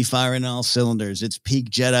Kenobi firing all cylinders. It's peak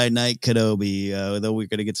Jedi Knight Kenobi, though we're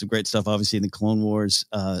going to get some great stuff, obviously, in the Clone Wars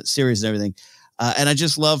series and everything. And I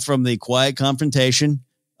just love from the quiet confrontation,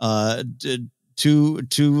 two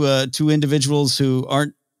individuals who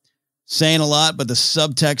aren't saying a lot, but the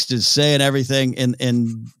subtext is saying everything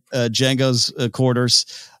in Jango's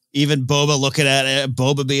quarters. Even Boba looking at it,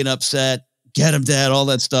 Boba being upset, get him, Dad, all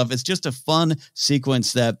that stuff. It's just a fun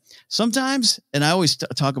sequence that sometimes, and I always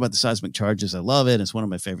talk about the seismic charges. I love it. It's one of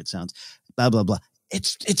my favorite sounds, blah, blah, blah.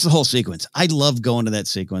 It's the whole sequence. I love going to that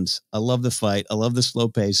sequence. I love the fight. I love the slow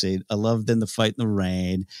pacing. I love then the fight in the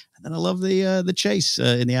rain. And then I love the chase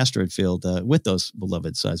in the asteroid field with those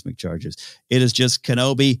beloved seismic charges. It is just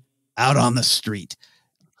Kenobi out on the street.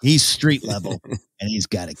 He's street level, and he's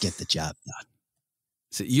got to get the job done.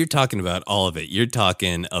 So you're talking about all of it. You're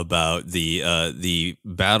talking about the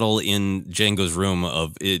battle in Jango's room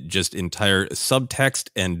of it, just entire subtext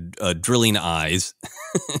and drilling eyes,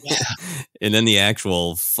 yeah. And then the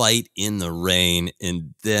actual fight in the rain,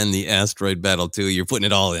 and then the asteroid battle too. You're putting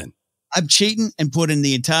it all in. I'm cheating and putting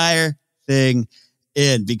the entire thing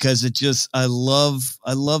in because it just I love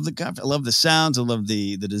the sounds. I love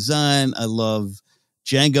the design. I love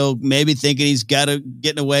Jango maybe thinking he's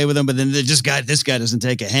getting away with him, but then this guy doesn't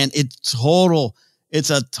take a hint. It's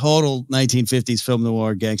a total 1950s film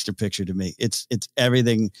noir gangster picture to me. It's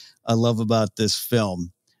everything I love about this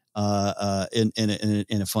film in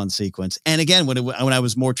a fun sequence. And again, when I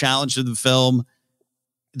was more challenged in the film,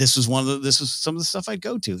 this was some of the stuff I'd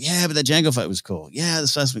go to. Yeah, but that Jango fight was cool. Yeah, the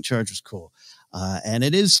seismic charge was cool. And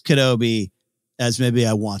it is Kenobi as maybe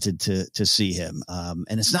I wanted to see him.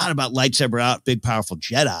 And it's not about lightsaber out, big, powerful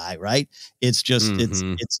Jedi, right? It's just,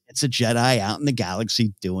 it's a Jedi out in the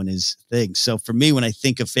galaxy doing his thing. So for me, when I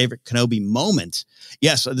think of favorite Kenobi moment,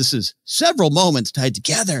 yes, this is several moments tied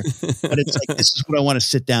together, but it's like, this is what I want to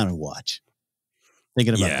sit down and watch.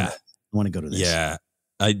 Thinking about that. I want to go to this. Yeah.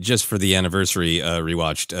 I just for the anniversary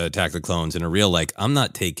rewatched Attack of the Clones in a real I'm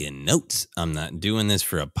not taking notes. I'm not doing this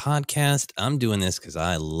for a podcast. I'm doing this because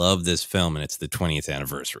I love this film and it's the 20th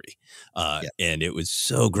anniversary. And it was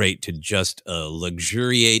so great to just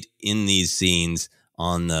luxuriate in these scenes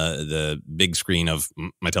on the big screen of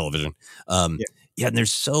my television. And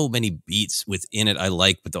there's so many beats within it I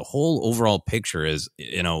like, but the whole overall picture is,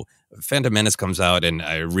 Phantom Menace comes out, and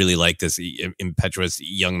I really like this impetuous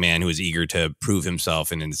young man who is eager to prove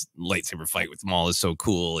himself, and his lightsaber fight with Maul is so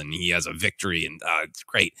cool, and he has a victory, and it's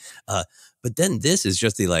great. But then this is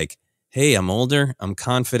just hey, I'm older, I'm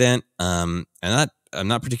confident, I'm not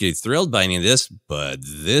particularly thrilled by any of this, but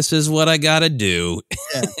this is what I got to do.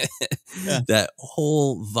 Yeah. That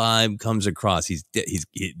whole vibe comes across.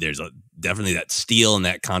 There's definitely that steel and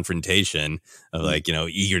that confrontation of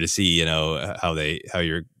eager to see, how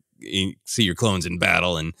you're see your clones in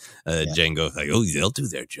battle, and Jango they'll do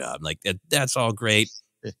their job. That's all great.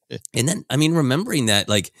 And then, remembering that,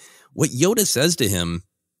 what Yoda says to him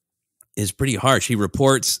is pretty harsh. He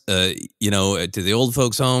reports, to the old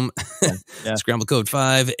folks home, Scramble Code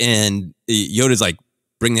 5, and Yoda's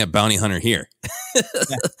bring that bounty hunter here.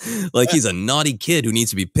 He's a naughty kid who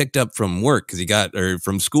needs to be picked up from work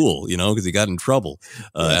from school, because he got in trouble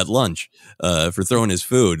at lunch for throwing his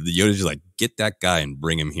food. The Yoda's just get that guy and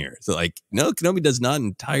bring him here. So no, Kenobi does not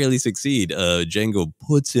entirely succeed. Jango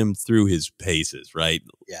puts him through his paces, right?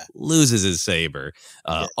 Yeah. Loses his saber.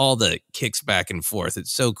 All the kicks back and forth.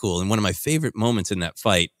 It's so cool. And one of my favorite moments in that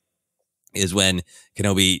fight is when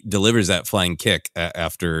Kenobi delivers that flying kick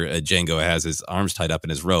after Jango has his arms tied up in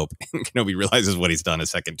his rope, and Kenobi realizes what he's done a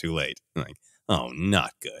second too late. Oh,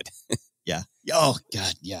 not good. Yeah. Oh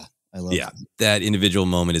God. Yeah. I love it. That individual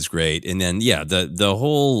moment is great. And then, the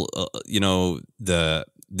whole,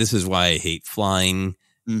 this is why I hate flying,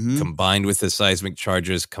 combined with the seismic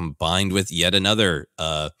charges, combined with yet another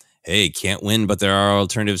hey, can't win, but there are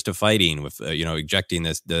alternatives to fighting with, ejecting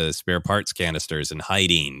the spare parts canisters and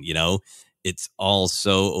hiding, it's all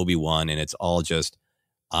so Obi-Wan, and it's all just,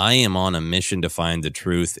 I am on a mission to find the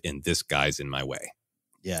truth, and this guy's in my way.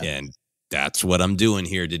 Yeah. And that's what I'm doing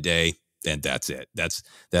here today. And that's it. That's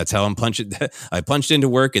how I'm punching. I punched into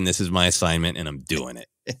work, and this is my assignment, and I'm doing it.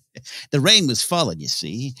 The rain was falling, you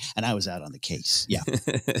see, and I was out on the case. Yeah.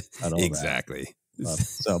 Exactly.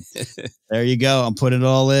 So there you go. I'm putting it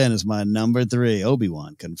all in as my number 3.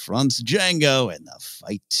 Obi-Wan confronts Jango, and the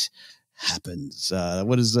fight happens.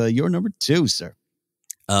 What is your number 2, sir?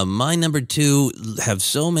 My number 2 have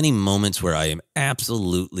so many moments where I am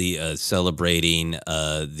absolutely celebrating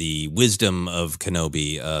the wisdom of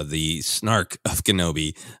Kenobi, the snark of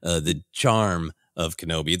Kenobi, the charm of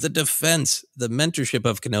Kenobi, the defense, the mentorship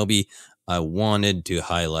of Kenobi. I wanted to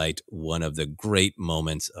highlight one of the great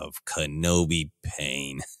moments of Kenobi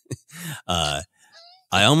pain. I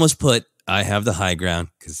almost put I have the high ground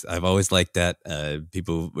because I've always liked that.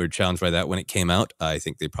 People were challenged by that when it came out. I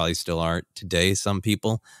think they probably still are today, some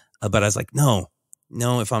people. But I was like, no,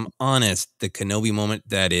 if I'm honest, the Kenobi moment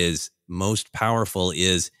that is most powerful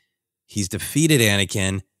is he's defeated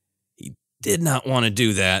Anakin. He did not want to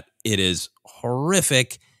do that. It is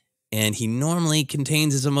horrific. And he normally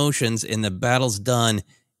contains his emotions, and the battle's done,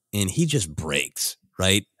 and he just breaks,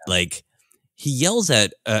 right? Like, he yells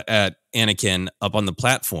at Anakin up on the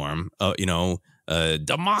platform,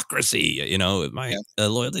 democracy, my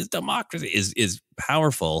loyalty is democracy is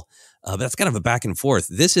powerful. But that's kind of a back and forth.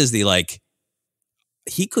 This is the,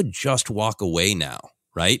 he could just walk away now,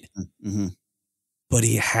 right? Mm-hmm. But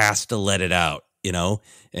he has to let it out,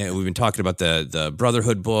 and we've been talking about the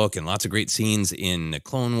Brotherhood book and lots of great scenes in the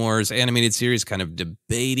Clone Wars animated series, kind of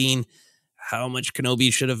debating how much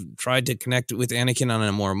Kenobi should have tried to connect with Anakin on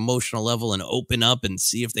a more emotional level and open up and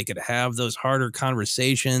see if they could have those harder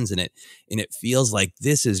conversations. And it feels like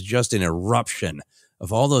this is just an eruption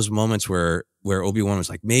of all those moments where Obi-Wan was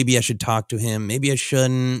like, maybe I should talk to him. Maybe I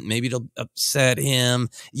shouldn't. Maybe it'll upset him.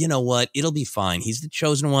 You know what? It'll be fine. He's the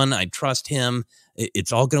chosen one. I trust him.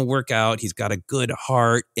 It's all going to work out. He's got a good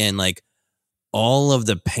heart. And all of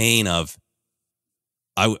the pain of,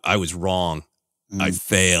 I was wrong. I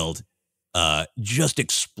failed. Just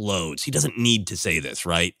explodes. He doesn't need to say this,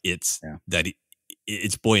 right? It's that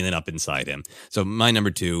it's boiling up inside him. So my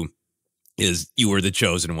number 2 is you were the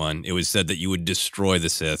chosen one. It was said that you would destroy the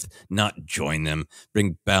Sith, not join them,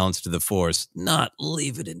 bring balance to the Force, not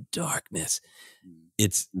leave it in darkness.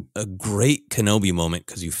 It's a great Kenobi moment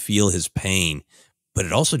because you feel his pain, but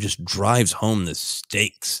it also just drives home the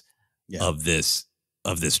stakes of this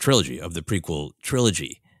trilogy, of the prequel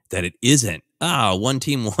trilogy, that it isn't, one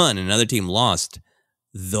team won, another team lost.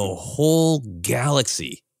 The whole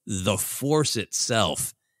galaxy, the Force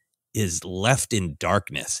itself, is left in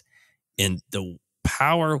darkness. And the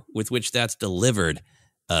power with which that's delivered,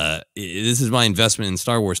 this is my investment in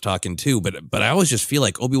Star Wars talking too, but I always just feel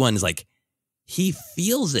like Obi-Wan is he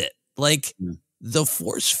feels it. The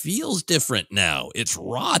Force feels different now. It's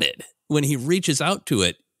rotted. When he reaches out to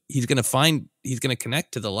it, he's going to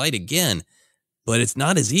connect to the light again. But it's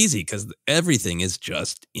not as easy because everything is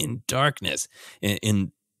just in darkness.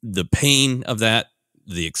 And the pain of that,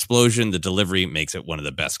 the explosion, the delivery makes it one of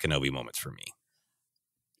the best Kenobi moments for me.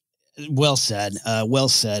 Well said. Well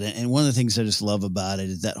said. And one of the things I just love about it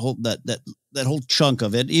is that whole chunk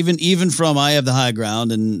of it, even from I have the high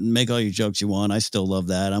ground and make all your jokes you want. I still love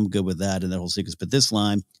that. I'm good with that and that whole sequence. But this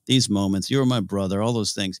line, these moments, you're my brother, all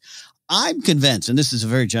those things. I'm convinced, and this is a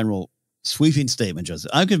very general sweeping statement,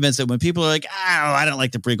 Joseph. I'm convinced that when people are like, I don't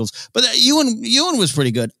like the prequels, but Ewan was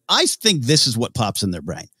pretty good. I think this is what pops in their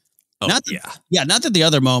brain. Oh, not that the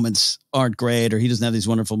other moments aren't great or he doesn't have these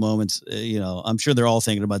wonderful moments. I'm sure they're all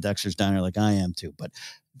thinking about Dexter's Diner like I am too. But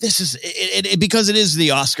this is it because it is the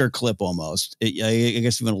Oscar clip almost. I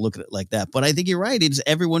guess you want to look at it like that. But I think you're right.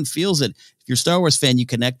 Everyone feels it. If you're a Star Wars fan, you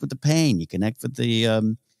connect with the pain. You connect with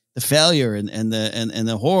the failure and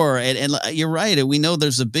the horror. And you're right. We know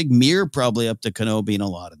there's a big mirror probably up to Kenobi in a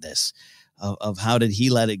lot of this. Of how did he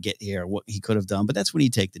let it get here, what he could have done. But that's when you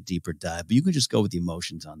take the deeper dive. But you can just go with the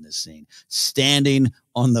emotions on this scene. Standing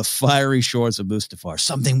on the fiery shores of Mustafar,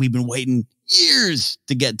 something we've been waiting years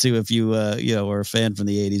to get to if you were a fan from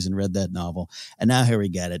the 80s and read that novel. And now here we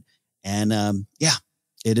get it. And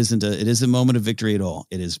it isn't a moment of victory at all.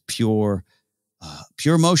 It is pure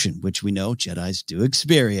emotion, which we know Jedis do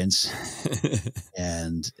experience.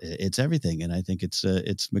 And it's everything. And I think it's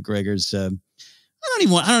McGregor's I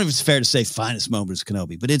don't know if it's fair to say finest moment is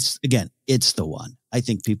Kenobi, but it's the one. I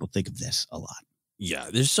think people think of this a lot.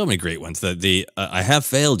 Yeah, there's so many great ones. The I have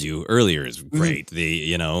failed you earlier is great.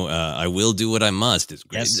 I will do what I must is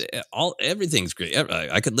great. Yes. Everything's great.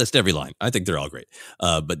 I could list every line. I think they're all great.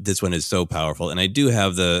 But this one is so powerful, and I do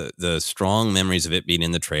have the strong memories of it being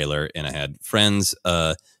in the trailer. And I had friends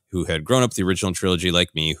who had grown up with the original trilogy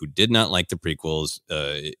like me, who did not like the prequels,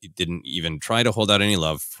 didn't even try to hold out any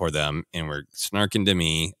love for them, and were snarking to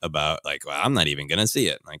me about like, well, I'm not even gonna see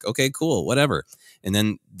it. I'm like, okay, cool, whatever. And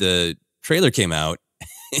then the trailer came out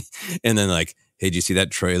and then like, hey, did you see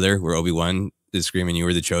that trailer where Obi-Wan is screaming you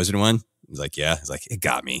were the chosen one? He's like, yeah. He's like, it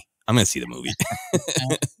got me. I'm gonna see the movie.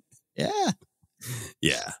 Yeah.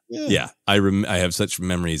 I have such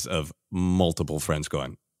memories of multiple friends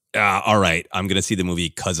going, all right, I'm gonna see the movie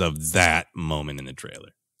because of that moment in the trailer.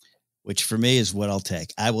 Which for me is what I'll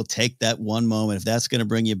take. I will take that one moment. If that's going to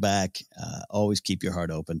bring you back, always keep your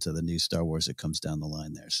heart open to the new Star Wars that comes down the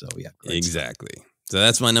line there. So yeah, exactly. So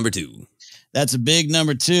that's my number 2. That's a big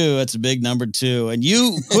number 2. That's a big number 2. And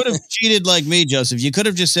you could have cheated like me, Joseph. You could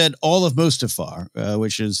have just said all of Mustafar,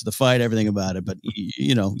 which is the fight, everything about it. But,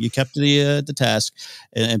 you kept the task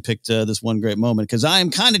and picked this one great moment because I am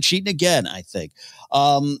kind of cheating again, I think.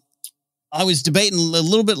 I was debating a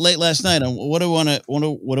little bit late last night on what I want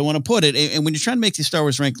to put it. And when you're trying to make these Star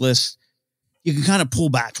Wars rank lists, you can kind of pull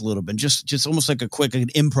back a little bit, just almost like an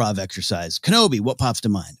improv exercise. Kenobi, what pops to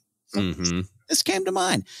mind? This came to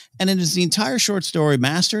mind. And it is the entire short story,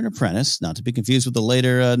 Master and Apprentice, not to be confused with the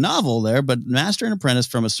later novel there, but Master and Apprentice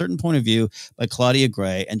from a certain point of view by Claudia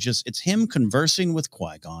Gray. And it's him conversing with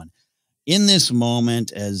Qui-Gon in this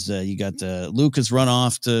moment as you got Luke has run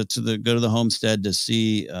off to go to the homestead to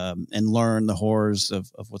see and learn the horrors of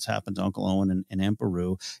what's happened to Uncle Owen and Aunt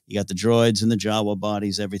Beru. You got the droids and the Jawa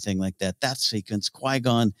bodies, everything like that. That sequence,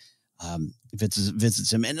 Qui-Gon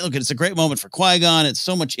visits him. And look, it's a great moment for Qui-Gon. It's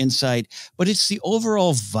so much insight, but it's the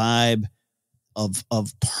overall vibe of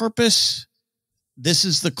purpose. This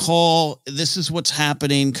is the call. This is what's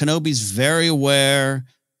happening. Kenobi's very aware.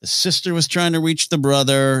 The sister was trying to reach the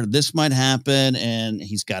brother. This might happen. And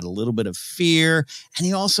he's got a little bit of fear. And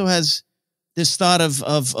he also has this thought of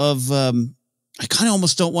I kind of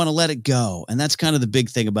almost don't want to let it go. And that's kind of the big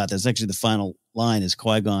thing about this. Actually, the final line is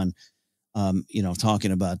Qui-Gon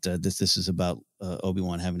talking about this is about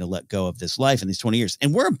Obi-Wan having to let go of this life in these 20 years.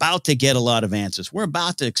 And we're about to get a lot of answers. We're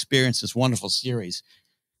about to experience this wonderful series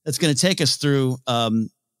that's going to take us through a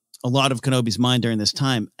lot of Kenobi's mind during this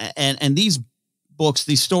time. And these books,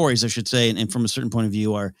 these stories, I should say, and from a certain point of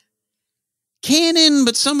view are canon,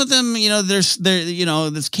 but some of them,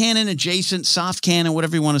 there's canon adjacent, soft canon,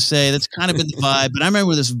 whatever you want to say. That's kind of been the vibe. But I remember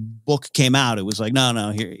when this book came out, it was like,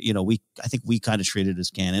 no, here, I think we kind of treated it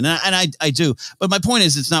as canon, and I do. But my point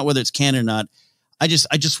is, it's not whether it's canon or not. I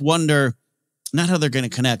just wonder, not how they're going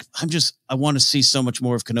to connect. I want to see so much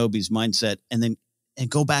more of Kenobi's mindset, and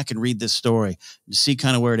go back and read this story to see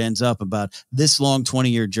kind of where it ends up about this long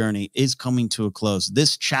 20-year journey is coming to a close.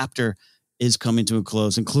 This chapter is coming to a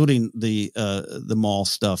close, including the Maul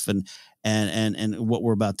stuff and what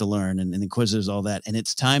we're about to learn and Inquisitors, all that. And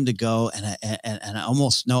it's time to go. And I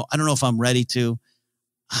almost know, I don't know if I'm ready to.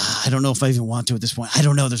 I don't know if I even want to at this point. I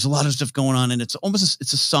don't know. There's a lot of stuff going on, and it's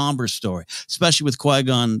it's a somber story, especially with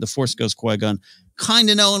Qui-Gon, the Force Ghost Qui-Gon, kind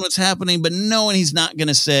of knowing what's happening, but knowing he's not going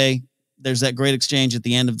to say. There's that great exchange at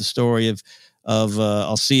the end of the story of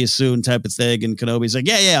I'll see you soon type of thing, and Kenobi's like,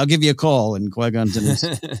 yeah, I'll give you a call, and Qui-Gon's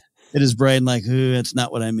in his brain like, that's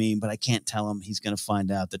not what I mean, but I can't tell him. He's going to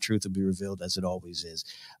find out. The truth will be revealed, as it always is,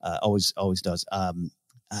 always does. Man,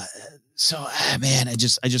 I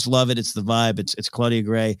just love it. It's the vibe. It's Claudia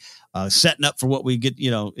Gray setting up for what we get.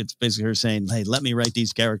 It's basically her saying, hey, let me write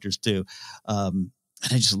these characters too. And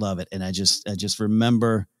I just love it. And I just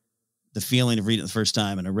remember the feeling of reading it the first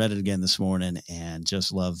time, and I read it again this morning and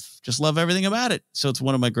just love everything about it. So it's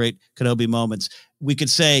one of my great Kenobi moments. We could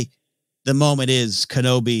say the moment is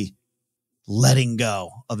Kenobi letting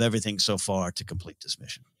go of everything so far to complete this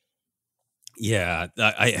mission. Yeah,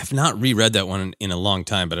 I have not reread that one in a long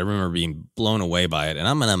time, but I remember being blown away by it, and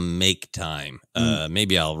I'm going to make time.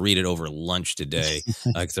 Maybe I'll read it over lunch today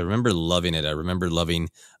because I remember loving it. I remember loving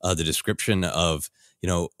the description of,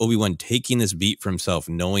 Obi-Wan taking this beat for himself,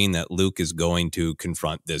 knowing that Luke is going to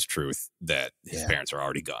confront this truth that his parents are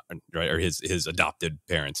already gone, right? Or his adopted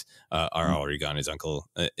parents are already gone. His uncle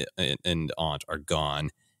and aunt are gone.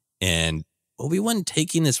 And Obi-Wan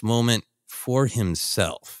taking this moment for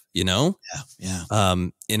himself, you know? Yeah.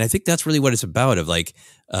 And I think that's really what it's about, of like,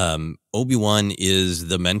 Obi-Wan is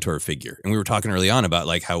the mentor figure. And we were talking early on about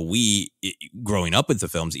like how we, growing up with the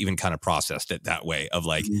films, even kind of processed it that way of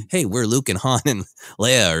like, hey, we're Luke and Han and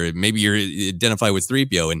Leia, or maybe you're identify with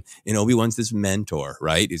 3PO, and Obi-Wan's this mentor,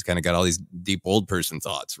 right? He's kind of got all these deep old person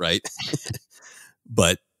thoughts, right?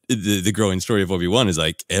 But the growing story of Obi-Wan is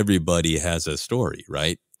like, everybody has a story,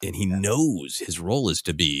 right? And he knows his role is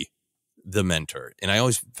to be the mentor. And I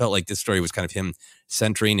always felt like this story was kind of him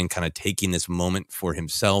centering and kind of taking this moment for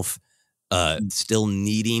himself, still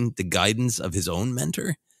needing the guidance of his own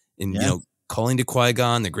mentor, and, you know, calling to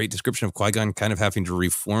Qui-Gon, the great description of Qui-Gon kind of having to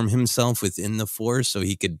reform himself within the Force so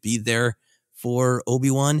he could be there for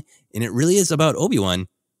Obi-Wan. And it really is about Obi-Wan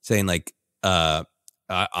saying like,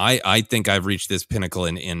 I think I've reached this pinnacle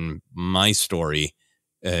in my story,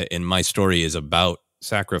 and my story is about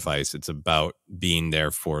sacrifice. It's about being there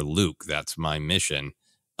for Luke. That's my mission.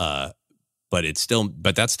 But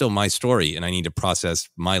that's still my story, and I need to process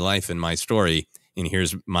my life and my story. And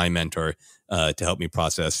here's my mentor to help me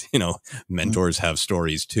process. You know, mentors have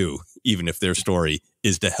stories too, even if their story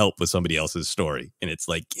is to help with somebody else's story. And it's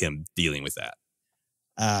like him dealing with that.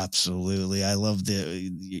 Absolutely. I love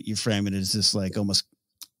you framing it as just like almost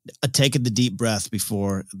taking the deep breath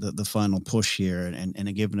before the final push here,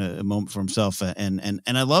 and giving a moment for himself. And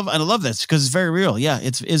I love this because it's very real. Yeah,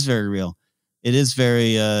 it is very real. It is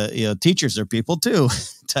very, teachers are people too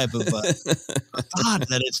type of thought,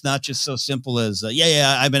 that it's not just so simple as,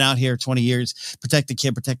 I've been out here 20 years, protect the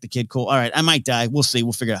kid. Cool. All right. I might die. We'll see.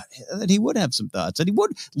 We'll figure out. That he would have some thoughts, and he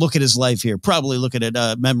would look at his life here, probably looking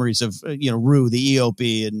at memories of, Rue, the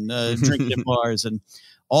EOP, and drinking at bars and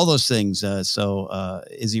all those things. So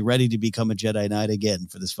is he ready to become a Jedi Knight again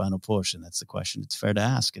for this final push? And that's the question it's fair to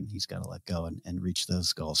ask. And he's got to let go and reach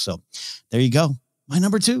those goals. So there you go. My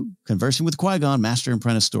number 2, conversing with Qui-Gon, master and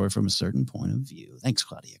apprentice story from a certain point of view. Thanks,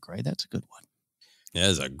 Claudia Gray. That's a good one. Yeah,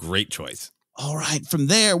 that's a great choice. All right. From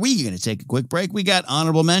there, we're going to take a quick break. We got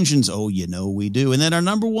honorable mentions. Oh, we do. And then our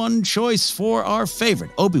number 1 choice for our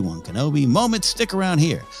favorite Obi-Wan Kenobi moment. Stick around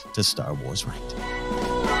here to Star Wars Ranked.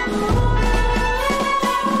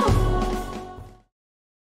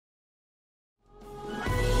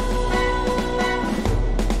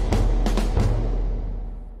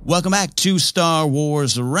 Welcome back to Star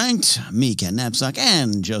Wars Ranked. Me, Ken Knapsack,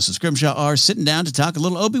 and Joseph Scrimshaw are sitting down to talk a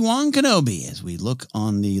little Obi-Wan Kenobi as we look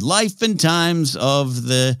on the life and times of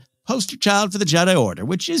the poster child for the Jedi Order,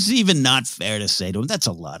 which is even not fair to say to him. That's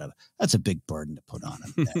a big burden to put on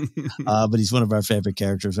him. But he's one of our favorite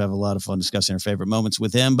characters. We have a lot of fun discussing our favorite moments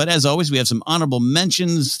with him. But as always, we have some honorable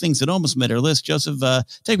mentions, things that almost made our list. Joseph,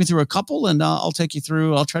 take me through a couple, and I'll take you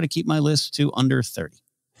through. I'll try to keep my list to under 30.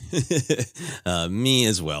 Me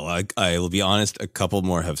as well. I will be honest, a couple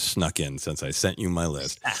more have snuck in since I sent you my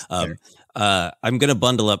list. I'm going to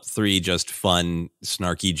bundle up 3 just fun,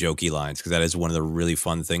 snarky, jokey lines, because that is one of the really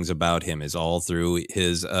fun things about him, is all through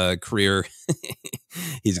his career.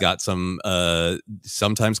 He's got some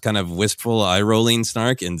sometimes kind of wistful, eye-rolling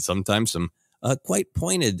snark, and sometimes some quite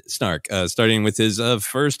pointed snark, starting with his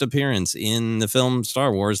first appearance in the film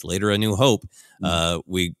Star Wars, Later A New Hope.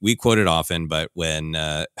 We quote it often, but when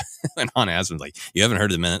Han asks him, like, you haven't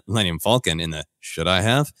heard of the Millennium Falcon in the should I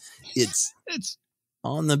have? It's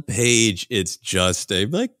on the page. It's just a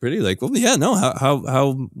pretty well, yeah, no,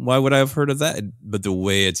 how why would I have heard of that? But the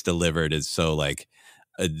way it's delivered is so like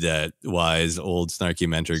that wise old snarky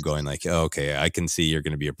mentor going like, oh, okay, I can see you're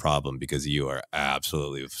going to be a problem because you are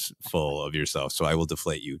absolutely full of yourself. So I will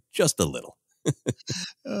deflate you just a little.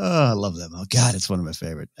 Oh, I love that. Oh God, it's one of my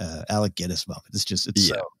favorite Alec Guinness moments.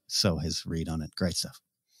 It's so his read on it. Great stuff.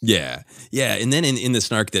 Yeah. And then in the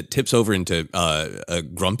snark that tips over into a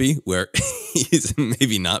grumpy, where he's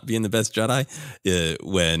maybe not being the best Jedi,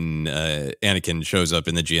 when Anakin shows up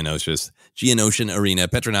in the Geonosian arena,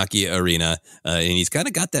 Petronaki arena, and he's kind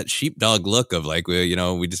of got that sheepdog look of like,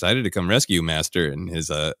 well, we decided to come rescue Master, and his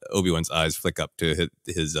Obi-Wan's eyes flick up to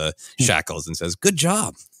his shackles and says, "Good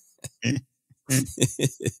job."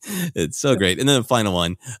 It's so great. And then the final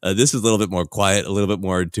one, this is a little bit more quiet, a little bit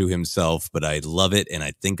more to himself, but I love it, and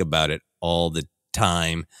I think about it all the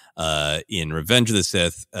time in Revenge of the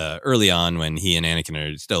Sith, early on when he and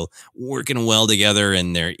Anakin are still working well together,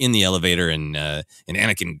 and they're in the elevator, and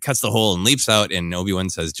Anakin cuts the hole and leaps out, and Obi-Wan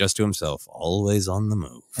says just to himself, always on the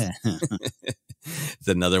move. It's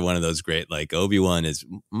another one of those great, like, Obi-Wan is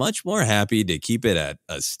much more happy to keep it at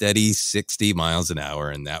a steady 60 miles an hour,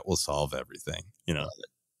 and that will solve everything,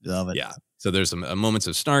 Love it. Yeah. So there's some moments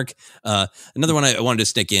of snark. Another one I wanted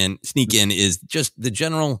to sneak in is just the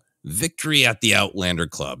general victory at the Outlander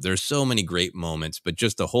Club. There's so many great moments, but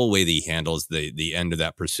just the whole way that he handles the end of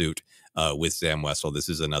that pursuit with Sam Wessel. This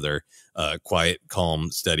is another quiet,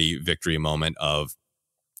 calm, steady victory moment of,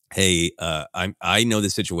 hey, I know the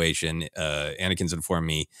situation. Anakin's informed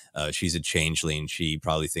me she's a changeling. She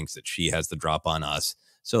probably thinks that she has the drop on us.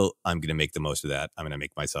 So I'm going to make the most of that. I'm going to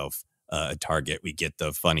make myself a target. We get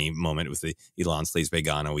the funny moment with the Elon Slays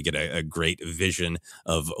Vegano. We get a great vision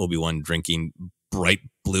of Obi-Wan drinking bright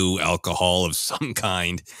blue alcohol of some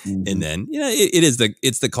kind. Mm-hmm. And then,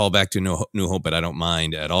 it's the callback to New Hope, but I don't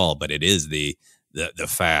mind at all. But it is the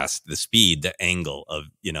fast, the speed, the angle of,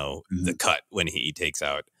 mm-hmm. the cut when he takes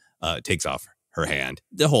off her hand.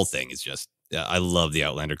 The whole thing is just, I love the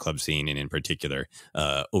Outlander Club scene, and in particular,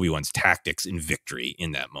 Obi-Wan's tactics in victory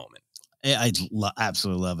in that moment. I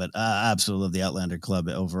absolutely love it. I absolutely love the Outlander Club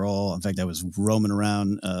overall. In fact, I was roaming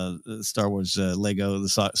around Star Wars Lego, the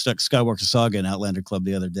Skywalker Saga and Outlander Club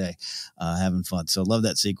the other day, having fun. So love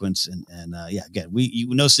that sequence. And again,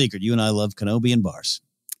 no secret, you and I love Kenobi and bars.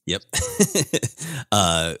 Yep.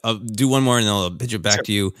 I'll do one more and then I'll pitch it back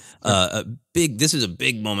to you. This is a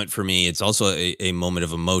big moment for me. It's also a moment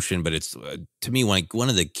of emotion, but it's to me like one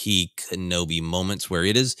of the key Kenobi moments where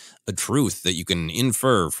it is a truth that you can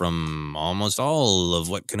infer from almost all of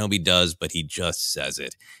what Kenobi does, but he just says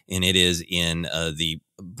it. And it is in the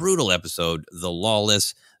brutal episode, The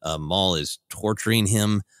Lawless. Maul is torturing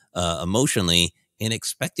him emotionally and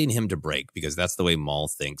expecting him to break, because that's the way Maul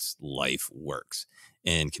thinks life works.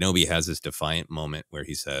 And Kenobi has this defiant moment where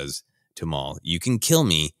he says to Maul, "You can kill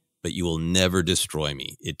me, but you will never destroy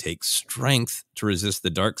me. It takes strength to resist the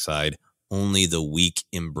dark side. Only the weak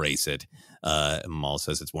embrace it." Maul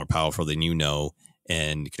says it's more powerful than you know.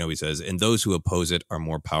 And Kenobi says, "And those who oppose it are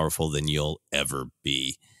more powerful than you'll ever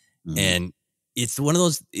be." Mm-hmm. And it's one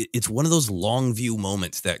of those long view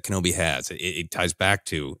moments that Kenobi has. It ties back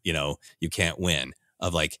to, you can't win,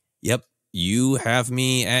 of like, yep, you have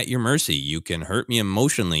me at your mercy. You can hurt me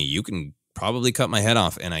emotionally. You can probably cut my head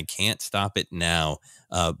off, and I can't stop it now.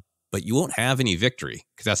 But you won't have any victory,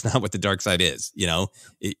 because that's not what the dark side is.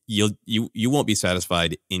 You won't be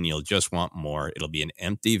satisfied, and you'll just want more. It'll be an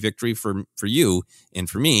empty victory for you, and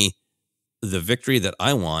for me, the victory that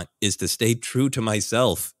I want is to stay true to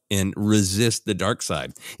myself and resist the dark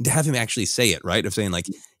side. And to have him actually say it, right? Of saying like,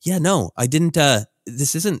 yeah, no, I didn't.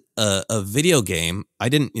 This isn't a video game. I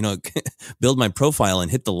didn't, build my profile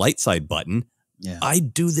and hit the light side button. Yeah. I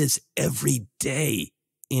do this every day,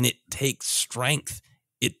 and it takes strength.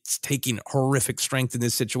 It's taking horrific strength in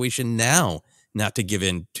this situation now not to give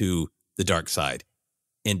in to the dark side.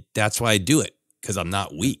 And that's why I do it, because I'm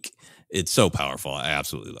not weak. It's so powerful. I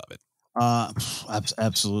absolutely love it.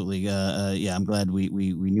 Absolutely. Yeah, I'm glad we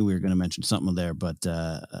knew we were going to mention something there, but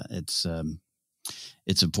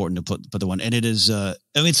it's important to put the one, and it is,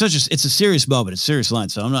 it's a serious moment. It's a serious line.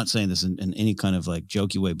 So I'm not saying this in any kind of like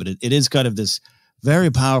jokey way, but it is kind of this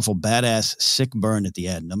very powerful, badass, sick burn at the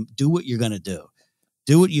end. Do what you're going to do.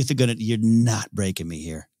 Do what you think you're not breaking me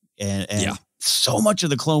here. And yeah. So much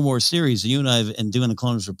of the Clone Wars series, you and I have been doing the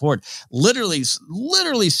Clone Wars report, literally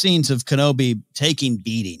scenes of Kenobi taking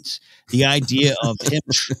beatings. The idea of him,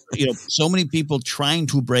 so many people trying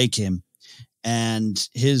to break him, and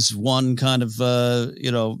his one kind of,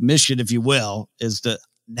 mission, if you will, is to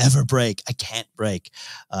never break. I can't break.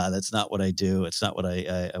 That's not what I do. It's not what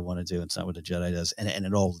I want to do. It's not what a Jedi does. And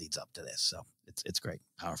it all leads up to this. So it's great.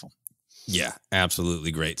 Powerful. Yeah,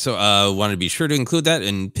 absolutely great. So wanted to be sure to include that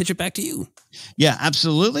and pitch it back to you. Yeah,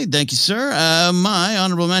 absolutely. Thank you, sir. My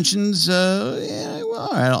honorable mentions, all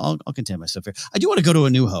right, I'll contain myself here. I do want to go to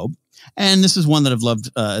A New Hope, and this is one that I've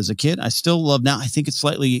loved as a kid. I still love now. I think it's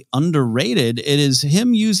slightly underrated. It is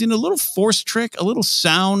him using a little force trick, a little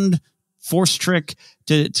sound force trick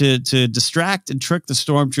to distract and trick the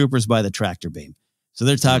stormtroopers by the tractor beam. So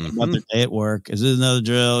they're talking about their day at work. Is this another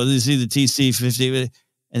drill? Did you see the TC-50?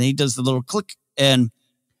 And he does the little click. And,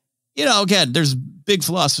 again, there's big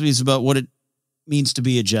philosophies about what it means to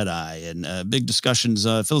be a Jedi, and big discussions,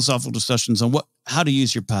 philosophical discussions on how to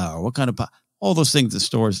use your power, what kind of power, all those things that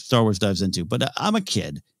Star Wars dives into. But I'm a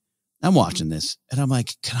kid. I'm watching this, and I'm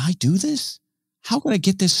like, can I do this? How can I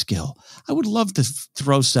get this skill? I would love to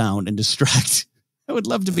throw sound and distract. I would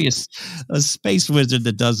love to be a space wizard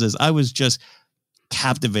that does this. I was just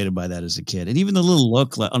captivated by that as a kid, and even the little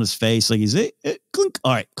look on his face, like he's clink.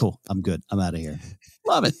 All right, cool, I'm good, I'm out of here.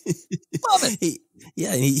 Love it.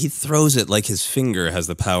 He throws it like his finger has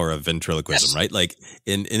the power of ventriloquism. Yes. Right? Like,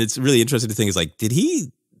 and it's really interesting to think is like, did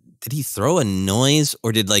he throw a noise,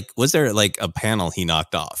 or was there like a panel he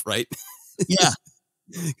knocked off? Right? Yeah.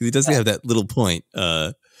 He doesn't have that little point.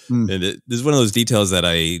 And this is one of those details that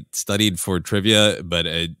I studied for trivia, but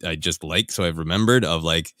I just like, so I've remembered of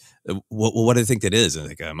like, what do I think that is? And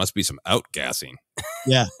like, it must be some outgassing.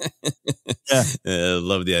 Yeah. Yeah. I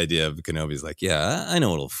love the idea of Kenobi's like, yeah, I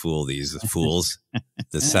know what'll fool these fools.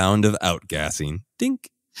 The sound of outgassing. Dink.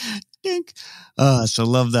 Dink. So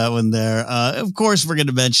love that one there. Of course, we're going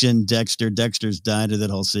to mention Dexter's Diner, that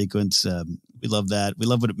whole sequence. We love that. We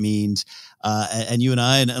love what it means. And you and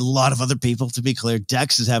I and a lot of other people, to be clear,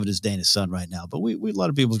 Dex is having his day in his son right now. But we a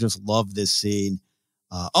lot of people just love this scene.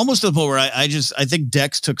 Almost to the point where I think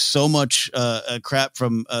Dex took so much crap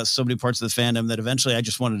from so many parts of the fandom that eventually I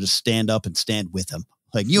just wanted to stand up and stand with him.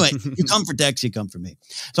 Like, you come for Dex, you come for me.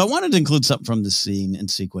 So I wanted to include something from this scene and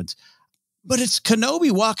sequence. But it's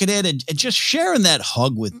Kenobi walking in and just sharing that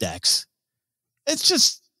hug with Dex. It's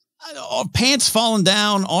just pants falling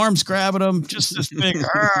down, arms grabbing him, just this big.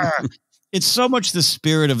 It's so much the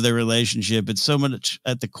spirit of their relationship. It's so much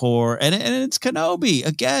at the core. And it's Kenobi.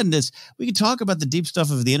 Again, we can talk about the deep stuff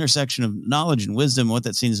of the intersection of knowledge and wisdom, what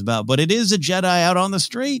that scene is about. But it is a Jedi out on the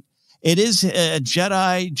street. It is a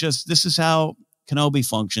Jedi. This is how Kenobi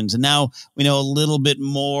functions. And now we know a little bit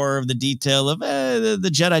more of the detail of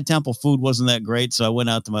the Jedi Temple food wasn't that great. So I went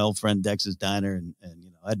out to my old friend Dex's Diner and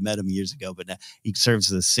I'd met him years ago, but now he serves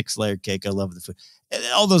the 6-layer cake. I love the food. And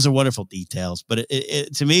all those are wonderful details, but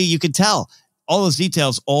to me, you can tell all those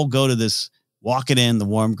details all go to this walking in, the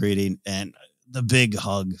warm greeting, and the big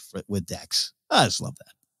hug with Dex. I just love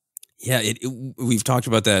that. Yeah, we've talked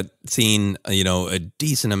about that scene, a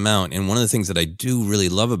decent amount. And one of the things that I do really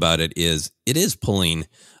love about it is pulling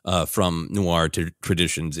from noir to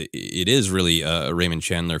traditions. It is really Raymond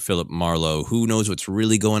Chandler, Philip Marlowe. Who knows what's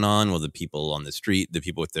really going on? Well, the people on the street, the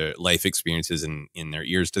people with their life experiences in their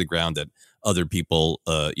ears to the ground that other people,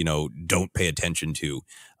 don't pay attention to.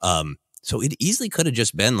 So it easily could have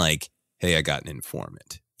just been like, hey, I got an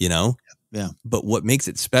informant, Yeah. But what makes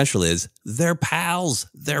it special is they're pals,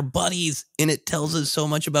 they're buddies. And it tells us so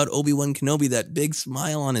much about Obi-Wan Kenobi, that big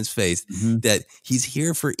smile on his face, that he's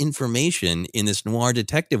here for information in this noir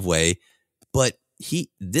detective way. But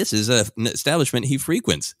this is an establishment he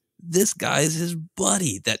frequents. This guy is his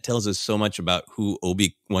buddy. That tells us so much about who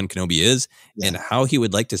Obi-Wan Kenobi is and how he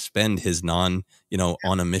would like to spend his on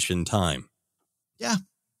a mission time. Yeah,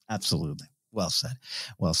 absolutely. Well said.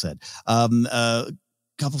 Well said.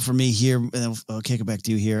 Couple for me here, and I'll kick it back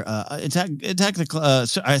to you here. Attack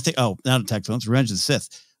the I think. Oh, not Attack the Clones. Revenge of the Sith.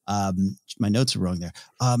 My notes are wrong there.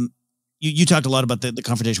 You talked a lot about the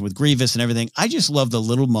confrontation with Grievous and everything. I just love the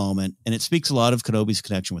little moment, and it speaks a lot of Kenobi's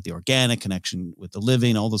connection with the organic, connection with the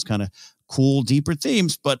living, all those kind of cool, deeper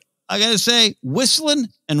themes. But I gotta say, whistling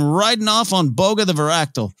and riding off on Boga the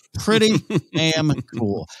Varactyl, pretty damn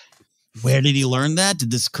cool. Where did he learn that?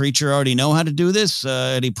 Did this creature already know how to do this?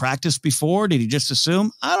 Had he practiced before? Did he just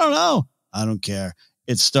assume? I don't know. I don't care.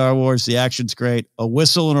 It's Star Wars. The action's great. A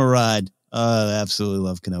whistle and a ride. I absolutely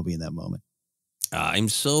love Kenobi in that moment. I'm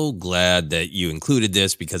so glad that you included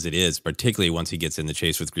this because it is, particularly once he gets in the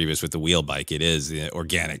chase with Grievous with the wheel bike, it is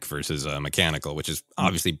organic versus mechanical, which is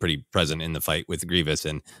obviously pretty present in the fight with Grievous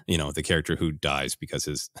and, the character who dies because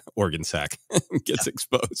his organ sac gets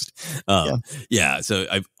exposed. So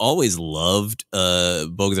I've always loved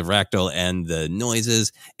Boga the Varactyl and the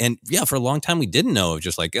noises. And for a long time we didn't know,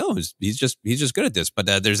 just like, oh, he's just good at this. But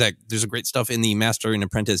there's a great stuff in the Master and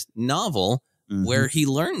Apprentice novel where he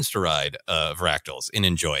learns to ride Varactyls and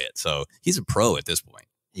enjoy it. So he's a pro at this point.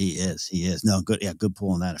 He is. No, good. Yeah, good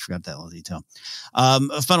pull on that. I forgot that little detail.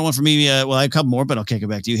 A final one for me. I have a couple more, but I'll kick it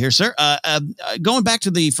back to you here, sir. Going back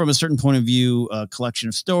to from a certain point of view, collection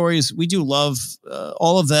of stories. We do love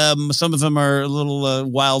all of them. Some of them are a little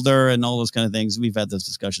wilder and all those kind of things. We've had those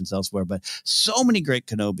discussions elsewhere, but so many great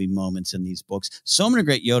Kenobi moments in these books. So many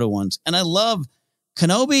great Yoda ones. And I love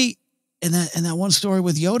Kenobi in that one story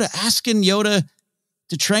with Yoda, asking Yoda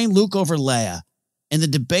to train Luke over Leia, and the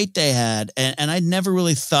debate they had. And I never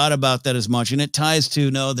really thought about that as much. And it ties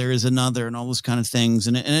to, no, there is another and all those kind of things.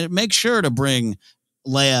 And it makes sure to bring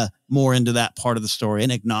Leia more into that part of the story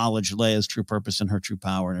and acknowledge Leia's true purpose and her true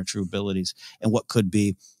power and her true abilities and what could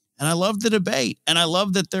be. And I love the debate. And I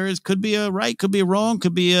love that could be a right, could be a wrong,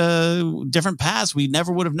 could be a different path we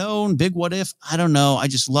never would have known. Big what if? I don't know. I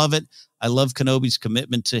just love it. I love Kenobi's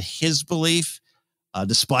commitment to his belief,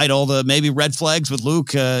 despite all the maybe red flags with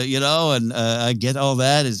Luke, and I get all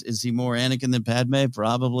that. Is he more Anakin than Padme?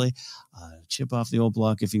 Probably. Chip off the old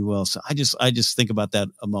block, if you will. So I just think about that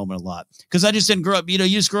a moment a lot because I just didn't grow up. You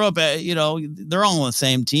just grow up, they're all on the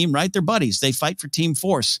same team, right? They're buddies. They fight for Team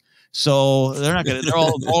Force. So they're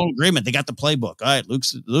all in agreement. They got the playbook. All right,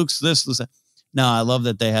 Luke's this. No, I love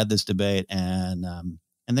that they had this debate and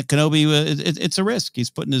and that Kenobi, it's a risk. He's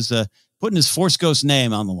putting his Force Ghost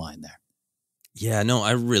name on the line there. Yeah, no,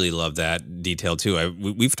 I really love that detail too.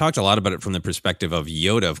 We've talked a lot about it from the perspective of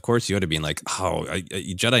Yoda. Of course, Yoda being like, "Oh,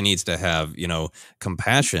 Jedi needs to have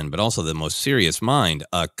compassion, but also the most serious mind."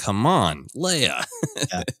 Come on, Leia.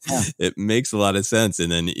 Yeah. It makes a lot of sense. And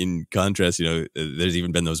then in contrast, there's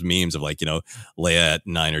even been those memes of like, Leia at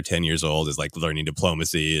 9 or 10 years old is like learning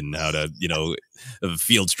diplomacy and how to,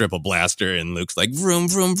 field strip a blaster, and Luke's like, "Vroom,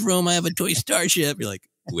 vroom, vroom. I have a toy starship." You're like,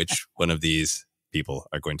 which one of these people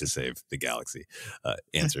are going to save the galaxy?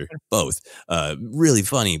 Answer both. Really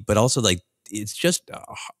funny, but also like it's just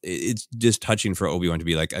touching for Obi-Wan to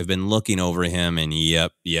be like, I've been looking over him, and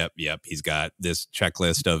yep, he's got this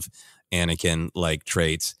checklist of Anakin like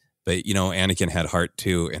traits, but Anakin had heart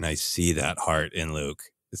too, and I see that heart in Luke.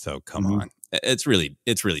 So come on, it's really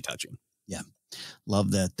touching. Yeah,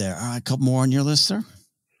 love that. There. All right, a couple more on your list, sir.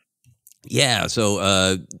 Yeah.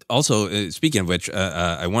 So also, speaking of which,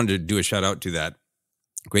 I wanted to do a shout out to that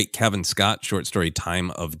great Kevin Scott short story,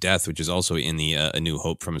 Time of Death, which is also in the A New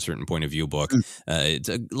Hope from a Certain Point of View book. It's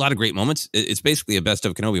a lot of great moments. It's basically a best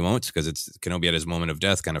of Kenobi moments, because it's Kenobi at his moment of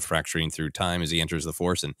death, kind of fracturing through time as he enters the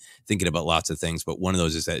Force and thinking about lots of things. But one of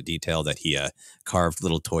those is that detail that he carved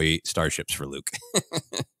little toy starships for Luke.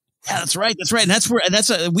 Yeah, that's right.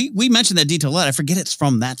 And we mentioned that detail a lot. I forget it's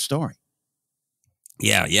from that story.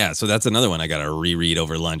 Yeah. So that's another one I got to reread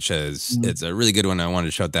over lunch. It's a really good one. I wanted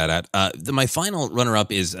to shout that at. My final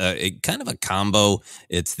runner-up is a kind of a combo.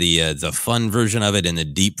 It's the fun version of it and the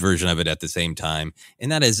deep version of it at the same time,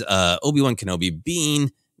 and that is Obi-Wan Kenobi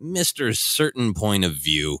being Mr. Certain Point of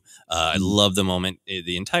View. I love the moment,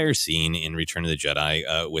 the entire scene in Return of the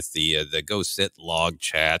Jedi with the Go Sit log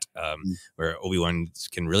chat, where Obi-Wan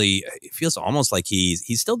can really, it feels almost like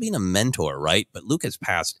he's still being a mentor, right? But Luke has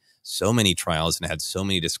passed so many trials and had so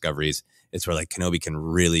many discoveries. It's where like Kenobi can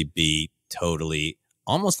really be totally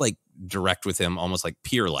almost like direct with him, almost like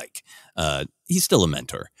peer-like. He's still a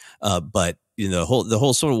mentor, but the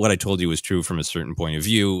whole sort of what I told you was true from a certain point of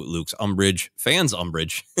view. Luke's umbrage, fans'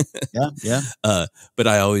 umbrage. Yeah. But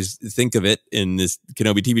I always think of it in this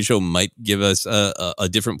Kenobi TV show might give us a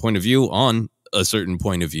different point of view on a certain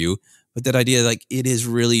point of view. But that idea, like, it is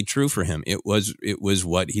really true for him. It was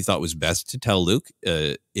what he thought was best to tell Luke,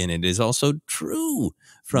 and it is also true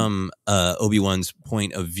from Obi-Wan's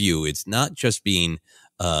point of view. It's not just being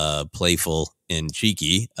playful and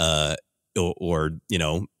cheeky, or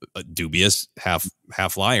dubious,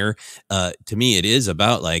 half liar. To me, it is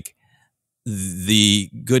about like the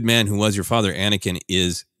good man who was your father, Anakin,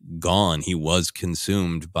 is gone. He was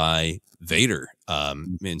consumed by Vader.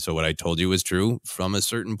 And so what I told you was true from a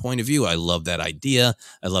certain point of view. I love that idea.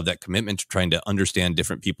 I love that commitment to trying to understand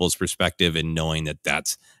different people's perspective and knowing that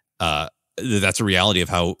that's a reality of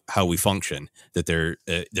how we function, that there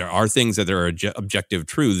are things that there are objective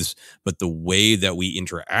truths, but the way that we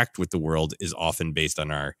interact with the world is often based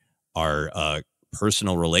on our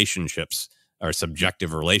personal relationships, our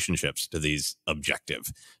subjective relationships to these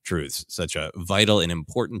objective truths. Such a vital and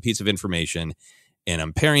important piece of information. And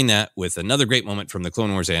I'm pairing that with another great moment from the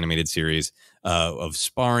Clone Wars animated series of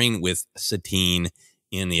sparring with Satine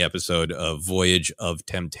in the episode of Voyage of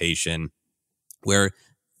Temptation, where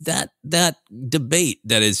that debate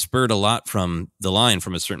that is spurred a lot from the line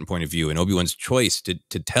from a certain point of view, and Obi-Wan's choice to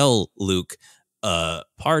tell Luke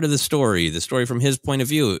part of the story from his point of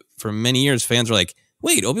view. For many years, fans were like,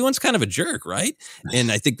 wait, Obi-Wan's kind of a jerk, right?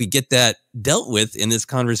 And I think we get that dealt with in this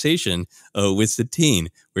conversation with Satine,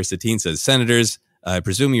 where Satine says, "Senators, I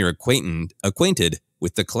presume you're acquainted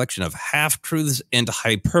with the collection of half-truths and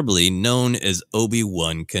hyperbole known as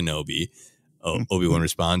Obi-Wan Kenobi." Obi-Wan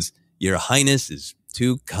responds, "Your Highness is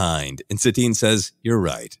too kind." And Satine says, "You're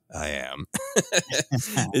right, I am."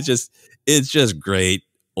 It's just great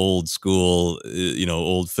old school,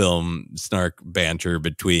 old film snark banter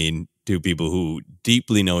between two people who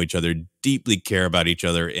deeply know each other, deeply care about each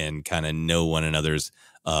other, and kind of know one another's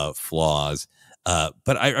flaws.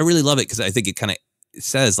 But I really love it because I think it kind of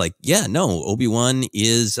says like, yeah, no, Obi-Wan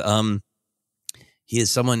is he is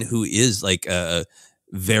someone who is like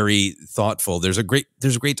very thoughtful. There's a great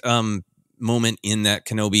moment in that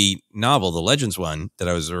Kenobi novel, the Legends one, that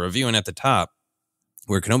I was reviewing at the top,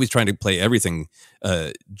 where Kenobi's trying to play everything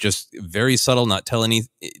just very subtle, not tell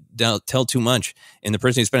too much. And the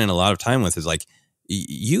person he's spending a lot of time with is like,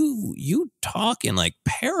 you talk in like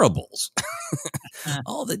parables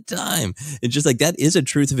all the time. It's just like, that is a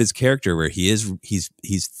truth of his character, where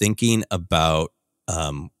he's thinking about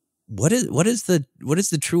what is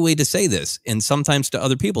the true way to say this. And sometimes to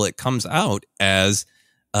other people it comes out as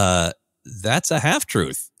that's a half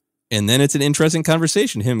truth, and then it's an interesting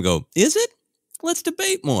conversation. Him go, is it? let's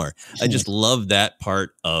debate more. I just love that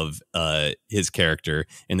part of his character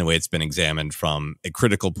in the way it's been examined from a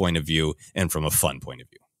critical point of view and from a fun point of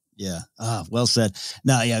view. Yeah. Well said.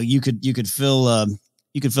 Now, yeah, you could fill a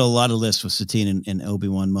lot of lists with Satine and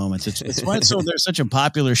Obi-Wan moments. It's why there's such a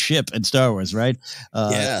popular ship in Star Wars, right?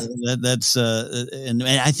 That's and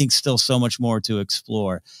I think still so much more to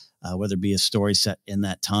explore, whether it be a story set in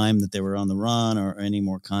that time that they were on the run or any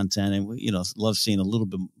more content. And we, love seeing a little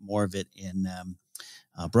bit more of it in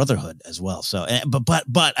Brotherhood as well. So,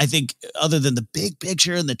 but I think other than the big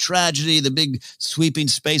picture and the tragedy, the big sweeping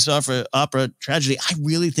space opera tragedy, I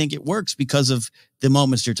really think it works because of the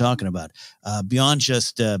moments you're talking about. Beyond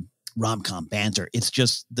just rom-com banter, it's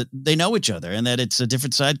just that they know each other and that it's a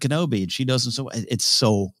different side Kenobi and she doesn't. So it's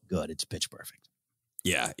so good. It's pitch perfect.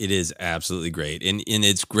 Yeah, it is absolutely great. And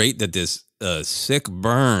it's great that this sick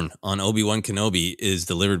burn on Obi-Wan Kenobi is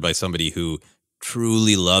delivered by somebody who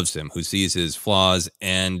truly loves him, who sees his flaws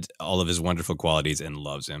and all of his wonderful qualities and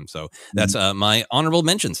loves him. So that's my honorable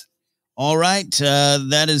mentions. All right.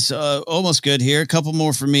 That is almost good here. A couple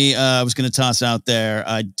more for me. I was going to toss out there.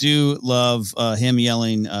 I do love him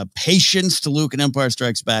yelling patience to Luke in Empire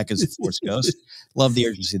Strikes Back as a Force Ghost. Love the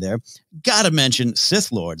urgency there. Got to mention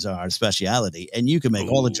Sith Lords are our speciality, and you can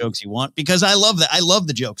make all the jokes you want because I love that. I love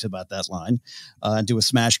the jokes about that line and do a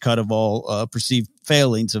smash cut of all perceived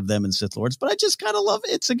failings of them and Sith Lords. But I just kind of love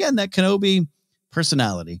it. It's, again, that Kenobi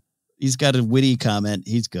personality. He's got a witty comment.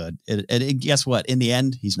 He's good. And guess what? In the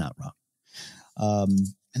end, he's not wrong.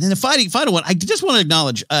 And then the final one, I just want to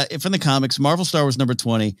acknowledge from the comics, Marvel Star Wars number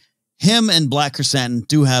 20, him and Black Chrysanthemum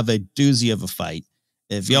do have a doozy of a fight.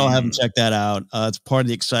 If y'all haven't checked that out, it's part of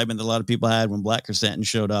the excitement that a lot of people had when Black Chrysanthemum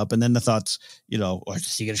showed up. And then the thoughts,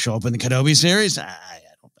 is he going to show up in the Kenobi series? I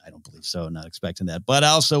don't believe so. Not expecting that, but I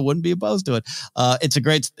also wouldn't be opposed to it. It's a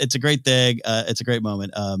great thing. It's a great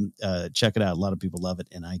moment. Check it out. A lot of people love it,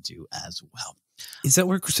 and I do as well. Is that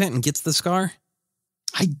where Chrysanthemum gets the scar?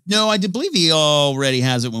 I did believe he already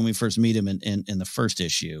has it when we first meet him in the first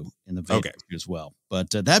issue in the Vader issue as well. But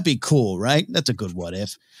that'd be cool, right? That's a good what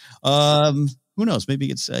if. Who knows? Maybe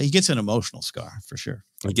he gets an emotional scar for sure.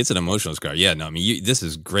 He gets an emotional scar. Yeah, no, I mean, this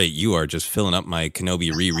is great. You are just filling up my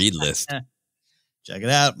Kenobi reread list. Check it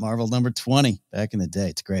out. Marvel number 20 back in the day.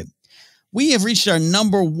 It's great. We have reached our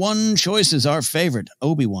number one choices, our favorite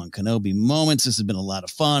Obi-Wan Kenobi moments. This has been a lot of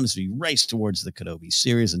fun as we race towards the Kenobi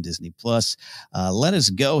series on Disney+. Let us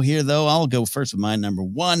go here, though. I'll go first with my number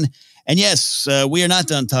one. And yes, we are not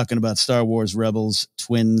done talking about Star Wars Rebels,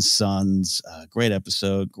 Twin Sons. Great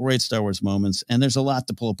episode, great Star Wars moments, and there's a lot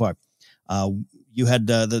to pull apart. You had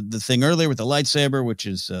the thing earlier with the lightsaber, which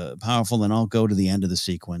is powerful, and I'll go to the end of the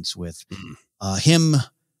sequence with him,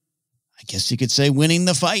 I guess you could say, winning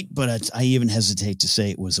the fight, but I even hesitate to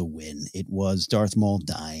say it was a win. It was Darth Maul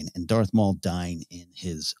dying, and Darth Maul dying in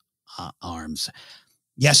his arms.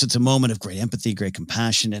 Yes, it's a moment of great empathy, great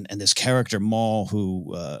compassion, and this character Maul,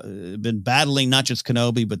 who been battling not just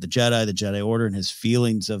Kenobi, but the Jedi Order, and his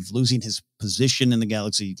feelings of losing his position in the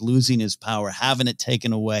galaxy, losing his power, having it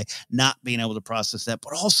taken away, not being able to process that,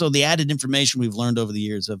 but also the added information we've learned over the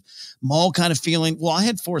years of Maul kind of feeling, well, I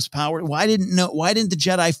had Force power. Why didn't the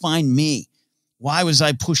Jedi find me? Why was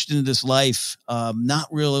I pushed into this life? Not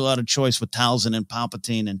really a lot of choice with Talzin and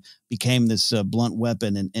Palpatine, and became this blunt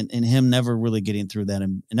weapon, and him never really getting through that,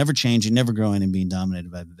 and never changing, never growing, and being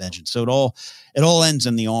dominated by vengeance. So it all ends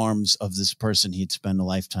in the arms of this person he'd spend a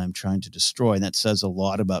lifetime trying to destroy. And that says a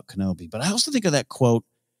lot about Kenobi. But I also think of that quote.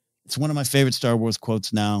 It's one of my favorite Star Wars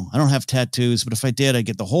quotes now. I don't have tattoos, but if I did, I'd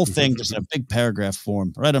get the whole thing just in a big paragraph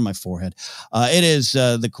form right on my forehead. It is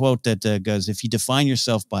the quote that goes, if you define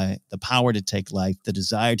yourself by the power to take life, the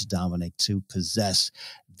desire to dominate, to possess,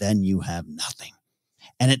 then you have nothing.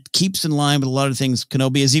 And it keeps in line with a lot of things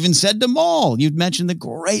Kenobi has even said to Maul. You'd mentioned the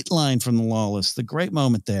great line from The Lawless, the great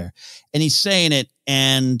moment there. And he's saying it,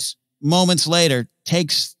 and moments later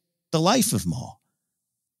takes the life of Maul.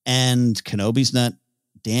 And Kenobi's not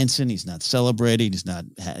dancing, he's not celebrating,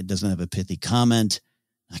 doesn't have a pithy comment,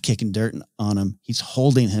 not kicking dirt on him. He's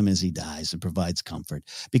holding him as he dies and provides comfort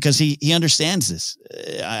because he understands this.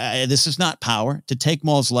 This is not power. To take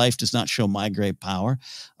Maul's life does not show my great power.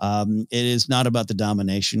 It is not about the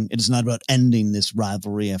domination. It is not about ending this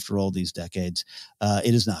rivalry after all these decades.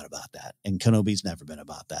 It is not about that. And Kenobi's never been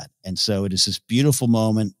about that. And so it is this beautiful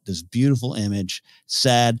moment, this beautiful image,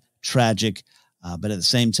 sad, tragic, but at the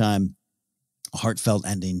same time, a heartfelt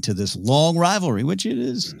ending to this long rivalry, which it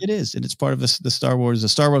is, and it's part of the Star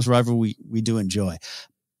Wars rivalry we do enjoy.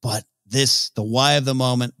 But the why of the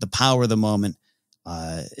moment, the power of the moment,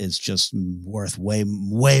 is just worth way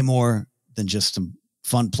more than just some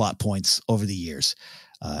fun plot points over the years.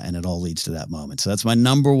 And it all leads to that moment. So that's my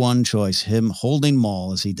number one choice, him holding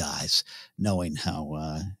Maul as he dies, knowing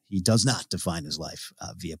how he does not define his life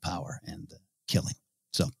via power and killing.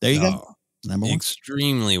 So there you go. Number one.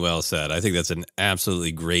 Extremely well said. I think that's an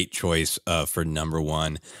absolutely great choice for number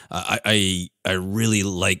one. I really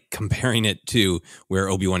like comparing it to where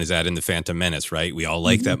Obi-Wan is at in The Phantom Menace, right? We all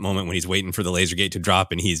like that moment when he's waiting for the laser gate to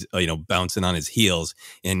drop and he's bouncing on his heels.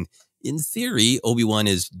 And in theory, Obi-Wan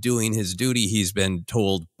is doing his duty. He's been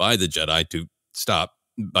told by the Jedi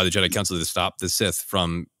Council to stop the Sith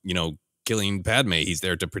from, killing Padme. He's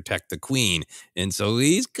there to protect the Queen. And so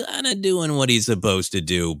he's kind of doing what he's supposed to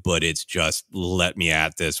do, but it's just let me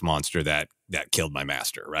at this monster that killed my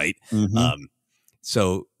master, right?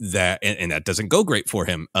 So that, and that doesn't go great for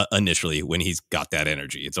him initially when he's got that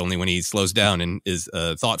energy. It's only when he slows down and is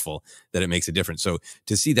thoughtful that it makes a difference. So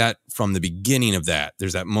to see that from the beginning of that,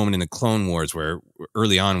 there's that moment in the Clone Wars where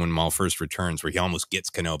early on when Maul first returns, where he almost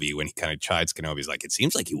gets Kenobi, when he kind of chides Kenobi, he's like, it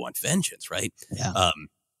seems like you want vengeance, right? Yeah.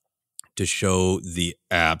 To show the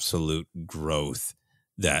absolute growth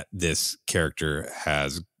that this character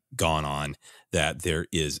has gone on, that there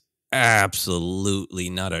is absolutely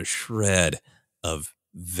not a shred of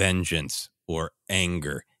vengeance or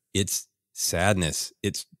anger. It's sadness.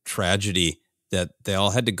 It's tragedy that they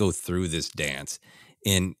all had to go through this dance.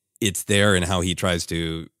 And it's there in how he tries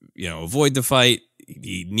to, avoid the fight.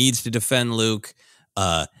 He needs to defend Luke.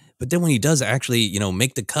 But then when he does actually,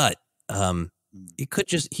 make the cut, he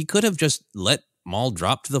could have just let Maul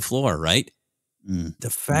drop to the floor, right? The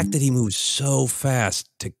fact that he moves so fast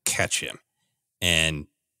to catch him and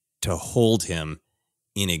to hold him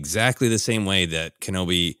in exactly the same way that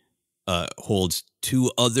Kenobi holds two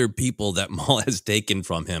other people that Maul has taken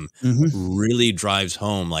from him really drives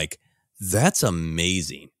home. Like, that's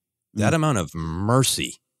amazing. That amount of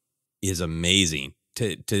mercy is amazing.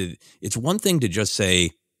 It's one thing to just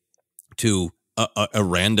say to a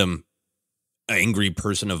random angry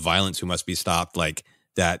person of violence who must be stopped, like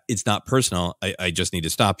that. It's not personal. I just need to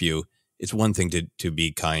stop you. It's one thing to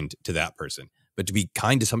be kind to that person, but to be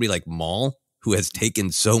kind to somebody like Maul, who has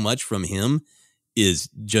taken so much from him, is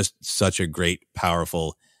just such a great,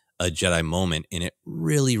 powerful Jedi moment. And it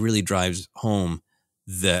really, really drives home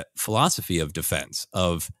the philosophy of defense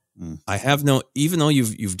of, even though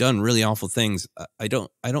you've done really awful things, I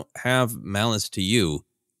don't have malice to you.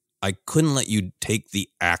 I couldn't let you take the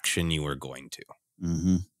action you were going to.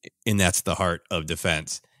 And that's the heart of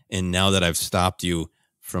defense. And now that I've stopped you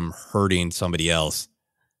from hurting somebody else,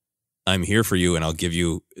 I'm here for you, and I'll give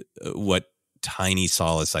you what tiny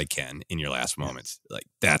solace I can in your last moments. Like,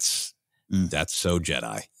 that's so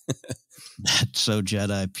Jedi. That's so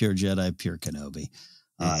Jedi, pure Kenobi.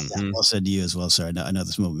 Yeah, well said to you as well, sir. I know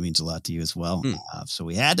this moment means a lot to you as well. So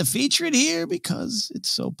we had to feature it here because it's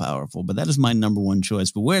so powerful. But that is my number one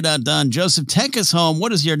choice. But we're not done. Joseph, take us home.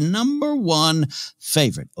 What is your number one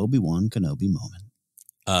favorite Obi-Wan Kenobi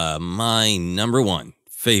moment? My number one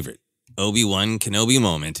favorite Obi-Wan Kenobi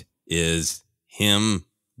moment is him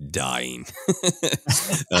dying.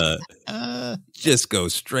 Just go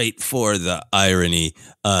straight for the irony.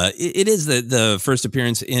 It is the first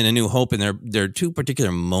appearance in A New Hope, and there are two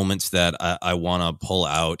particular moments that I want to pull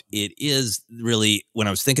out. It is really, when I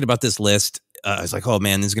was thinking about this list, I was like, oh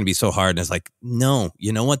man, this is going to be so hard. And I was like, no,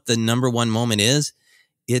 you know what the number one moment is?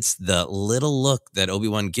 It's the little look that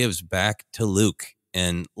Obi-Wan gives back to Luke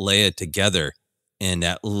and Leia together, and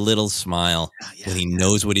that little smile when he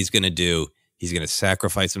knows what he's going to do. He's going to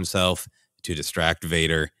sacrifice himself to distract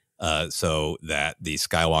Vader so that the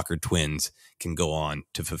Skywalker twins can go on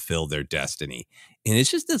to fulfill their destiny. And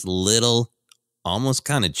it's just this little, almost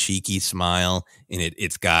kind of cheeky smile. And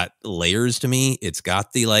it's got layers to me. It's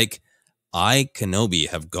got the, like, I, Kenobi,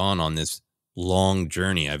 have gone on this long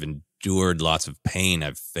journey. I've endured lots of pain.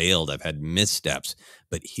 I've failed. I've had missteps.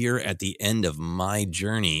 But here at the end of my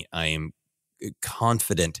journey, I am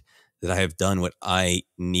confident that I have done what I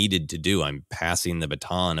needed to do. I'm passing the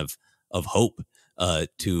baton of hope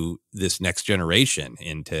to this next generation,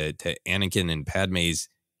 and to Anakin and Padme's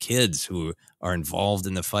kids who are involved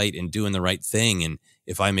in the fight and doing the right thing. And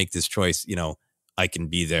if I make this choice, I can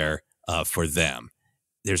be there for them.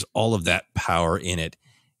 There's all of that power in it.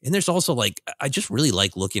 And there's also, like, I just really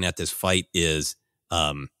like looking at this fight is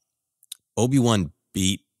Obi-Wan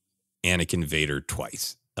beat Anakin Vader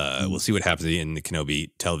twice. We'll see what happens in the Kenobi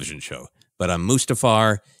television show. But on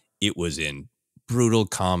Mustafar, it was in brutal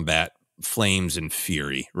combat, flames and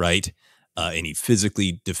fury, right? And he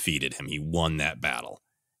physically defeated him. He won that battle.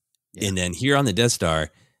 Yeah. And then here on the Death Star,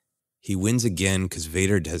 he wins again because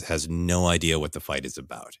Vader has no idea what the fight is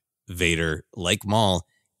about. Vader, like Maul,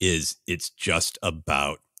 it's just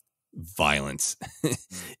about violence.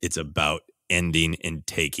 It's about ending and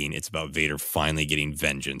taking. It's about Vader finally getting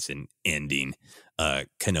vengeance and ending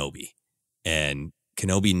Kenobi. And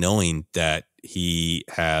Kenobi knowing that he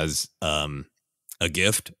has a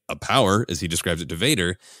gift, a power, as he describes it to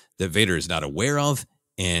Vader, that Vader is not aware of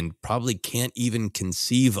and probably can't even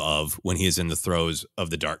conceive of when he is in the throes of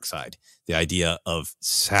the dark side. The idea of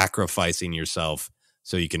sacrificing yourself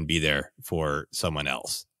so you can be there for someone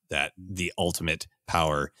else, that the ultimate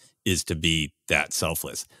power is to be that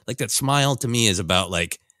selfless. Like, that smile to me is about,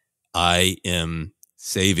 like, I am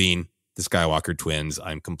saving the Skywalker twins.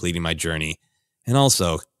 I'm completing my journey. And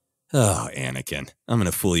also, oh, Anakin, I'm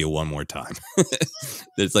going to fool you one more time.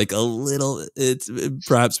 There's like a little, it's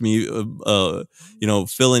perhaps me,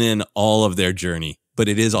 filling in all of their journey, but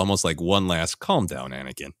it is almost like one last calm down,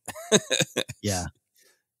 Anakin. Yeah.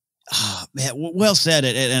 Oh, man, well said.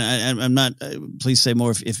 And I'm not. Please say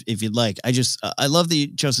more if you'd like. I love the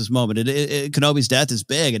Joseph's moment. Kenobi's death is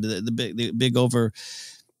big, and the big over,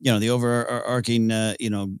 the overarching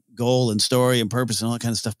goal and story and purpose and all that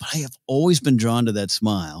kind of stuff. But I have always been drawn to that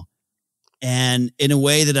smile, and in a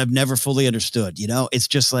way that I've never fully understood. It's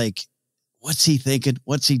just like, what's he thinking?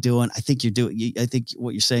 What's he doing? I think I think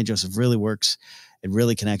what you're saying, Joseph, really works. It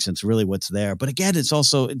really connects, and it's really what's there. But again, it's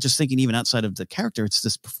also just thinking even outside of the character, it's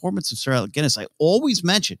this performance of Sir Alec Guinness I always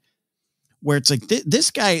mention, where it's like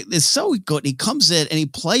this guy is so good. He comes in and he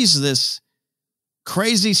plays this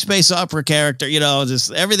crazy space opera character,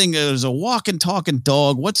 just everything. There's a walking, talking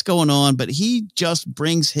dog. What's going on? But he just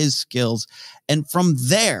brings his skills. And from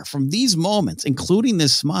these moments, including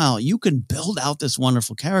this smile, you can build out this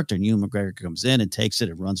wonderful character. And Ewan McGregor comes in and takes it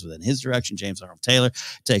and runs within his direction. James Arnold Taylor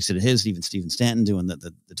takes it at his, even Stephen Stanton doing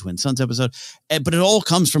the Twin Sons episode. But it all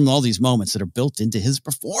comes from all these moments that are built into his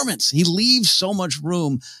performance. He leaves so much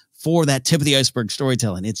room for that tip of the iceberg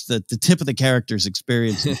storytelling. It's the tip of the character's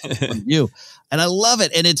experience from you. And I love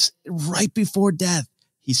it. And it's right before death.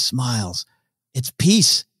 He smiles. It's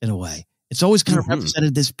peace in a way. It's always kind of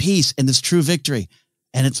represented this peace and this true victory.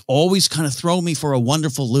 And it's always kind of thrown me for a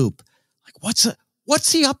wonderful loop. Like,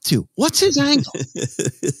 what's he up to? What's his angle?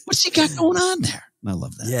 What's he got going on there? And I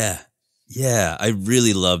love that. Yeah. Yeah, I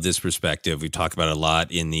really love this perspective. We talk about it a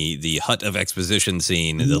lot in the hut of exposition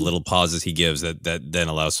scene, the little pauses he gives that then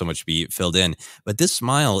allows so much to be filled in. But this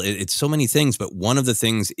smile, it's so many things, but one of the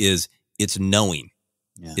things is it's knowing.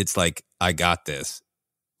 Yeah. It's like, I got this.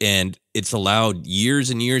 And it's allowed years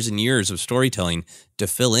and years and years of storytelling to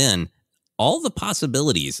fill in all the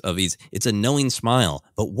possibilities of it's a knowing smile.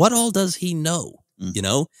 But what all does he know?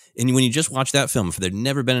 And when you just watch that film, if there'd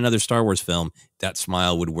never been another Star Wars film, that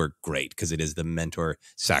smile would work great because it is the mentor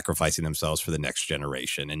sacrificing themselves for the next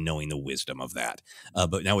generation and knowing the wisdom of that.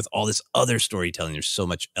 But now with all this other storytelling, there's so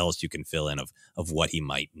much else you can fill in of what he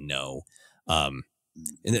might know. And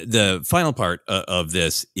the final part of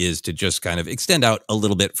this is to just kind of extend out a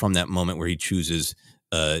little bit from that moment where he chooses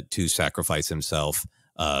to sacrifice himself.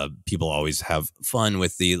 People always have fun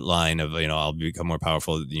with the line of, I'll become more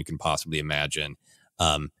powerful than you can possibly imagine.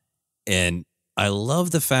 And I love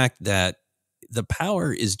the fact that the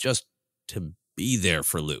power is just to be there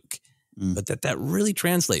for Luke, but that really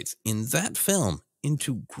translates in that film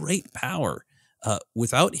into great power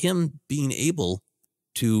without him being able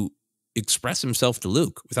to express himself to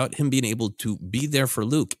Luke, without him being able to be there for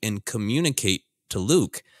Luke and communicate to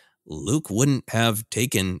Luke. Luke wouldn't have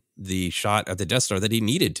taken the shot at the Death Star that he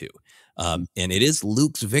needed to. And it is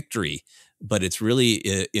Luke's victory, but it's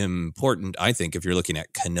really important, I think, if you're looking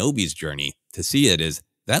at Kenobi's journey, to see it as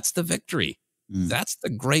that's the victory. That's the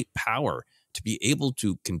great power, to be able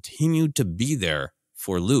to continue to be there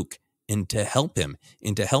for Luke and to help him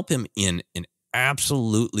in an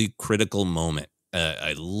absolutely critical moment.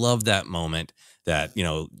 I love that moment that,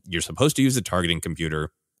 you're supposed to use the targeting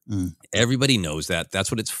computer. Everybody knows that.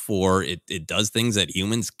 That's what it's for. It does things that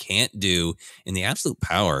humans can't do. And the absolute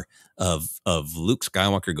power of Luke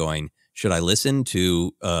Skywalker going, should I listen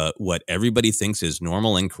to what everybody thinks is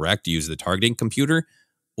normal and correct to use the targeting computer?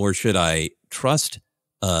 Or should I trust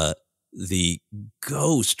the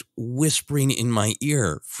ghost whispering in my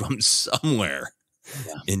ear from somewhere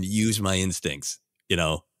and use my instincts?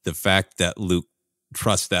 The fact that Luke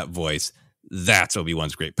trusts that voice, that's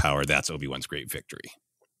Obi-Wan's great power. That's Obi-Wan's great victory.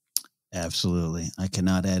 Absolutely. I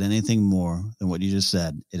cannot add anything more than what you just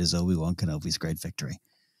said. It is Obi-Wan Kenobi's great victory.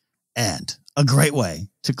 And a great way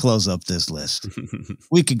to close up this list.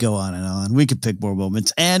 We could go on and on. We could pick more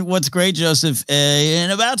moments. And what's great, Joseph,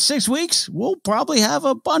 in about 6 weeks, we'll probably have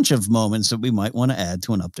a bunch of moments that we might want to add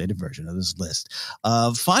to an updated version of this list.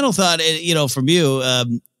 Final thought, from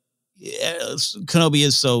you, Kenobi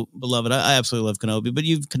is so beloved. I absolutely love Kenobi, but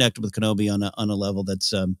you've connected with Kenobi on a level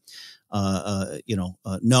that's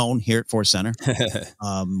known here at Force Center,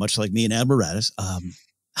 much like me and Admiratus.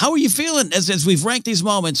 How are you feeling as we've ranked these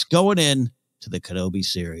moments going in to the Kenobi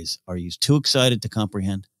series? Are you too excited to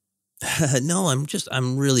comprehend? No,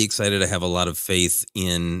 I'm really excited. I have a lot of faith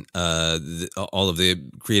in all of the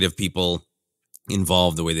creative people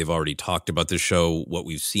involved, the way they've already talked about the show, what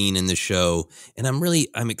we've seen in the show. And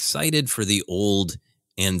I'm excited for the old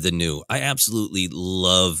and the new. I absolutely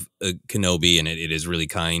love Kenobi, and it is really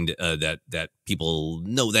kind that people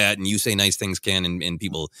know that, and you say nice things, Ken, and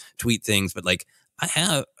people tweet things. But like,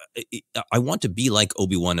 I want to be like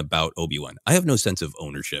Obi-Wan about Obi-Wan. I have no sense of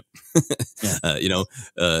ownership. I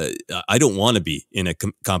don't want to be in a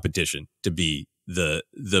competition to be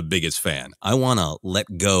the biggest fan. I want to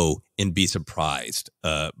let go and be surprised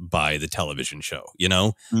by the television show.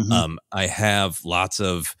 I have lots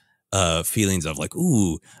of feelings of like,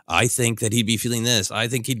 ooh, I think that he'd be feeling this. I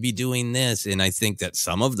think he'd be doing this. And I think that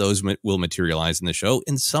some of those will materialize in the show,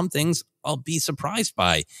 and some things I'll be surprised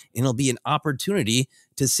by, and it'll be an opportunity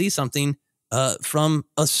to see something from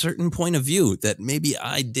a certain point of view that maybe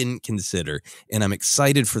I didn't consider. And I'm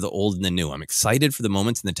excited for the old and the new. I'm excited for the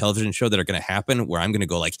moments in the television show that are going to happen where I'm going to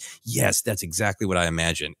go like, yes, that's exactly what I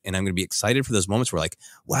imagined. And I'm going to be excited for those moments where like,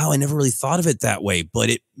 wow, I never really thought of it that way, but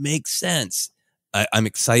it makes sense. I'm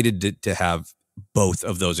excited to have both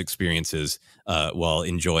of those experiences while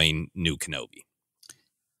enjoying new Kenobi.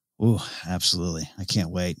 Oh, absolutely. I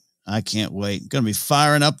can't wait. Going to be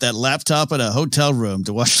firing up that laptop in a hotel room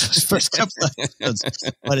to watch those first couple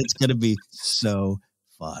episodes, but it's going to be so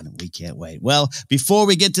fun. We can't wait. Well, before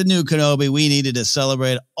we get to new Kenobi, we needed to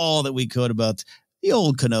celebrate all that we could about the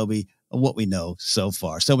old Kenobi, what we know so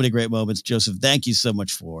far. So many great moments. Joseph, thank you so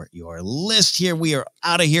much for your list here. We are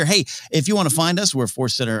out of here. Hey, if you want to find us, we're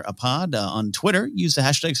Force Center a Pod on Twitter. Use the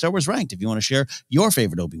hashtag Star Wars Ranked if you want to share your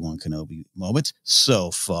favorite Obi-Wan Kenobi moments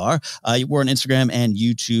so far. We're on Instagram and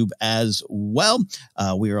YouTube as well.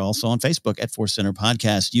 We are also on Facebook at Force Center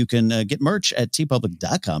Podcast. You can get merch at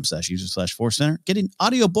tpublic.com/user/Force Center. Get an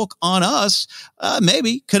audiobook on us,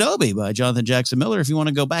 maybe Kenobi by Jonathan Jackson Miller. If you want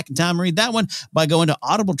to go back in time and read that one, by going to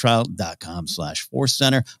audibletrial.com/Force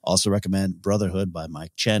Center. Also recommend Brotherhood by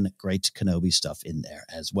Mike Chen. Great Kenobi stuff in there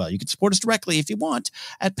as well. You can support us directly if you want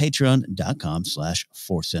at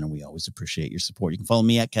patreon.com/Force Center. We always appreciate your support. You can follow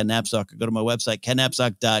me at Ken Napzok or go to my website,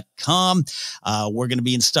 kennapzok.com. We're going to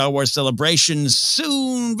be in Star Wars Celebration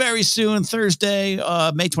soon, very soon, Thursday,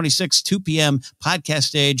 May 26th, 2 p.m. podcast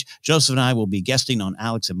stage. Joseph and I will be guesting on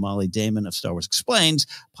Alex and Molly Damon of Star Wars Explains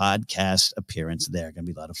podcast appearance there. Going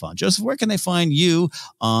to be a lot of fun. Joseph, where can they find you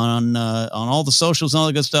on all the socials and all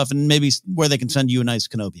the good stuff, and maybe where they can send you a nice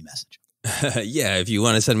Kenobi message? Yeah, if you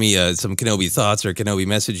want to send me some Kenobi thoughts or Kenobi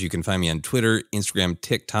message, you can find me on Twitter, Instagram,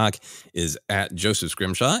 TikTok is at Joseph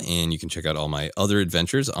Scrimshaw, and you can check out all my other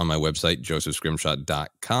adventures on my website,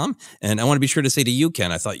 josephscrimshaw.com. And I want to be sure to say to you,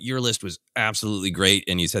 Ken, I thought your list was absolutely great,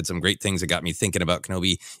 and you said some great things that got me thinking about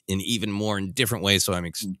Kenobi in even more in different ways, so I'm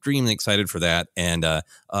extremely excited for that. And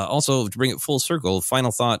also, to bring it full circle,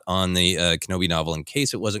 final thought on the Kenobi novel, in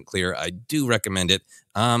case it wasn't clear, I do recommend it.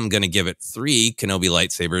 I'm going to give it 3 Kenobi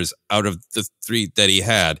lightsabers out of the 3 that he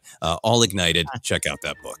had, all ignited. Check out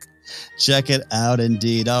that book. Check it out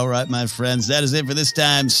indeed. All right, my friends, that is it for this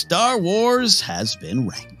time. Star Wars has been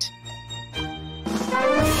ranked.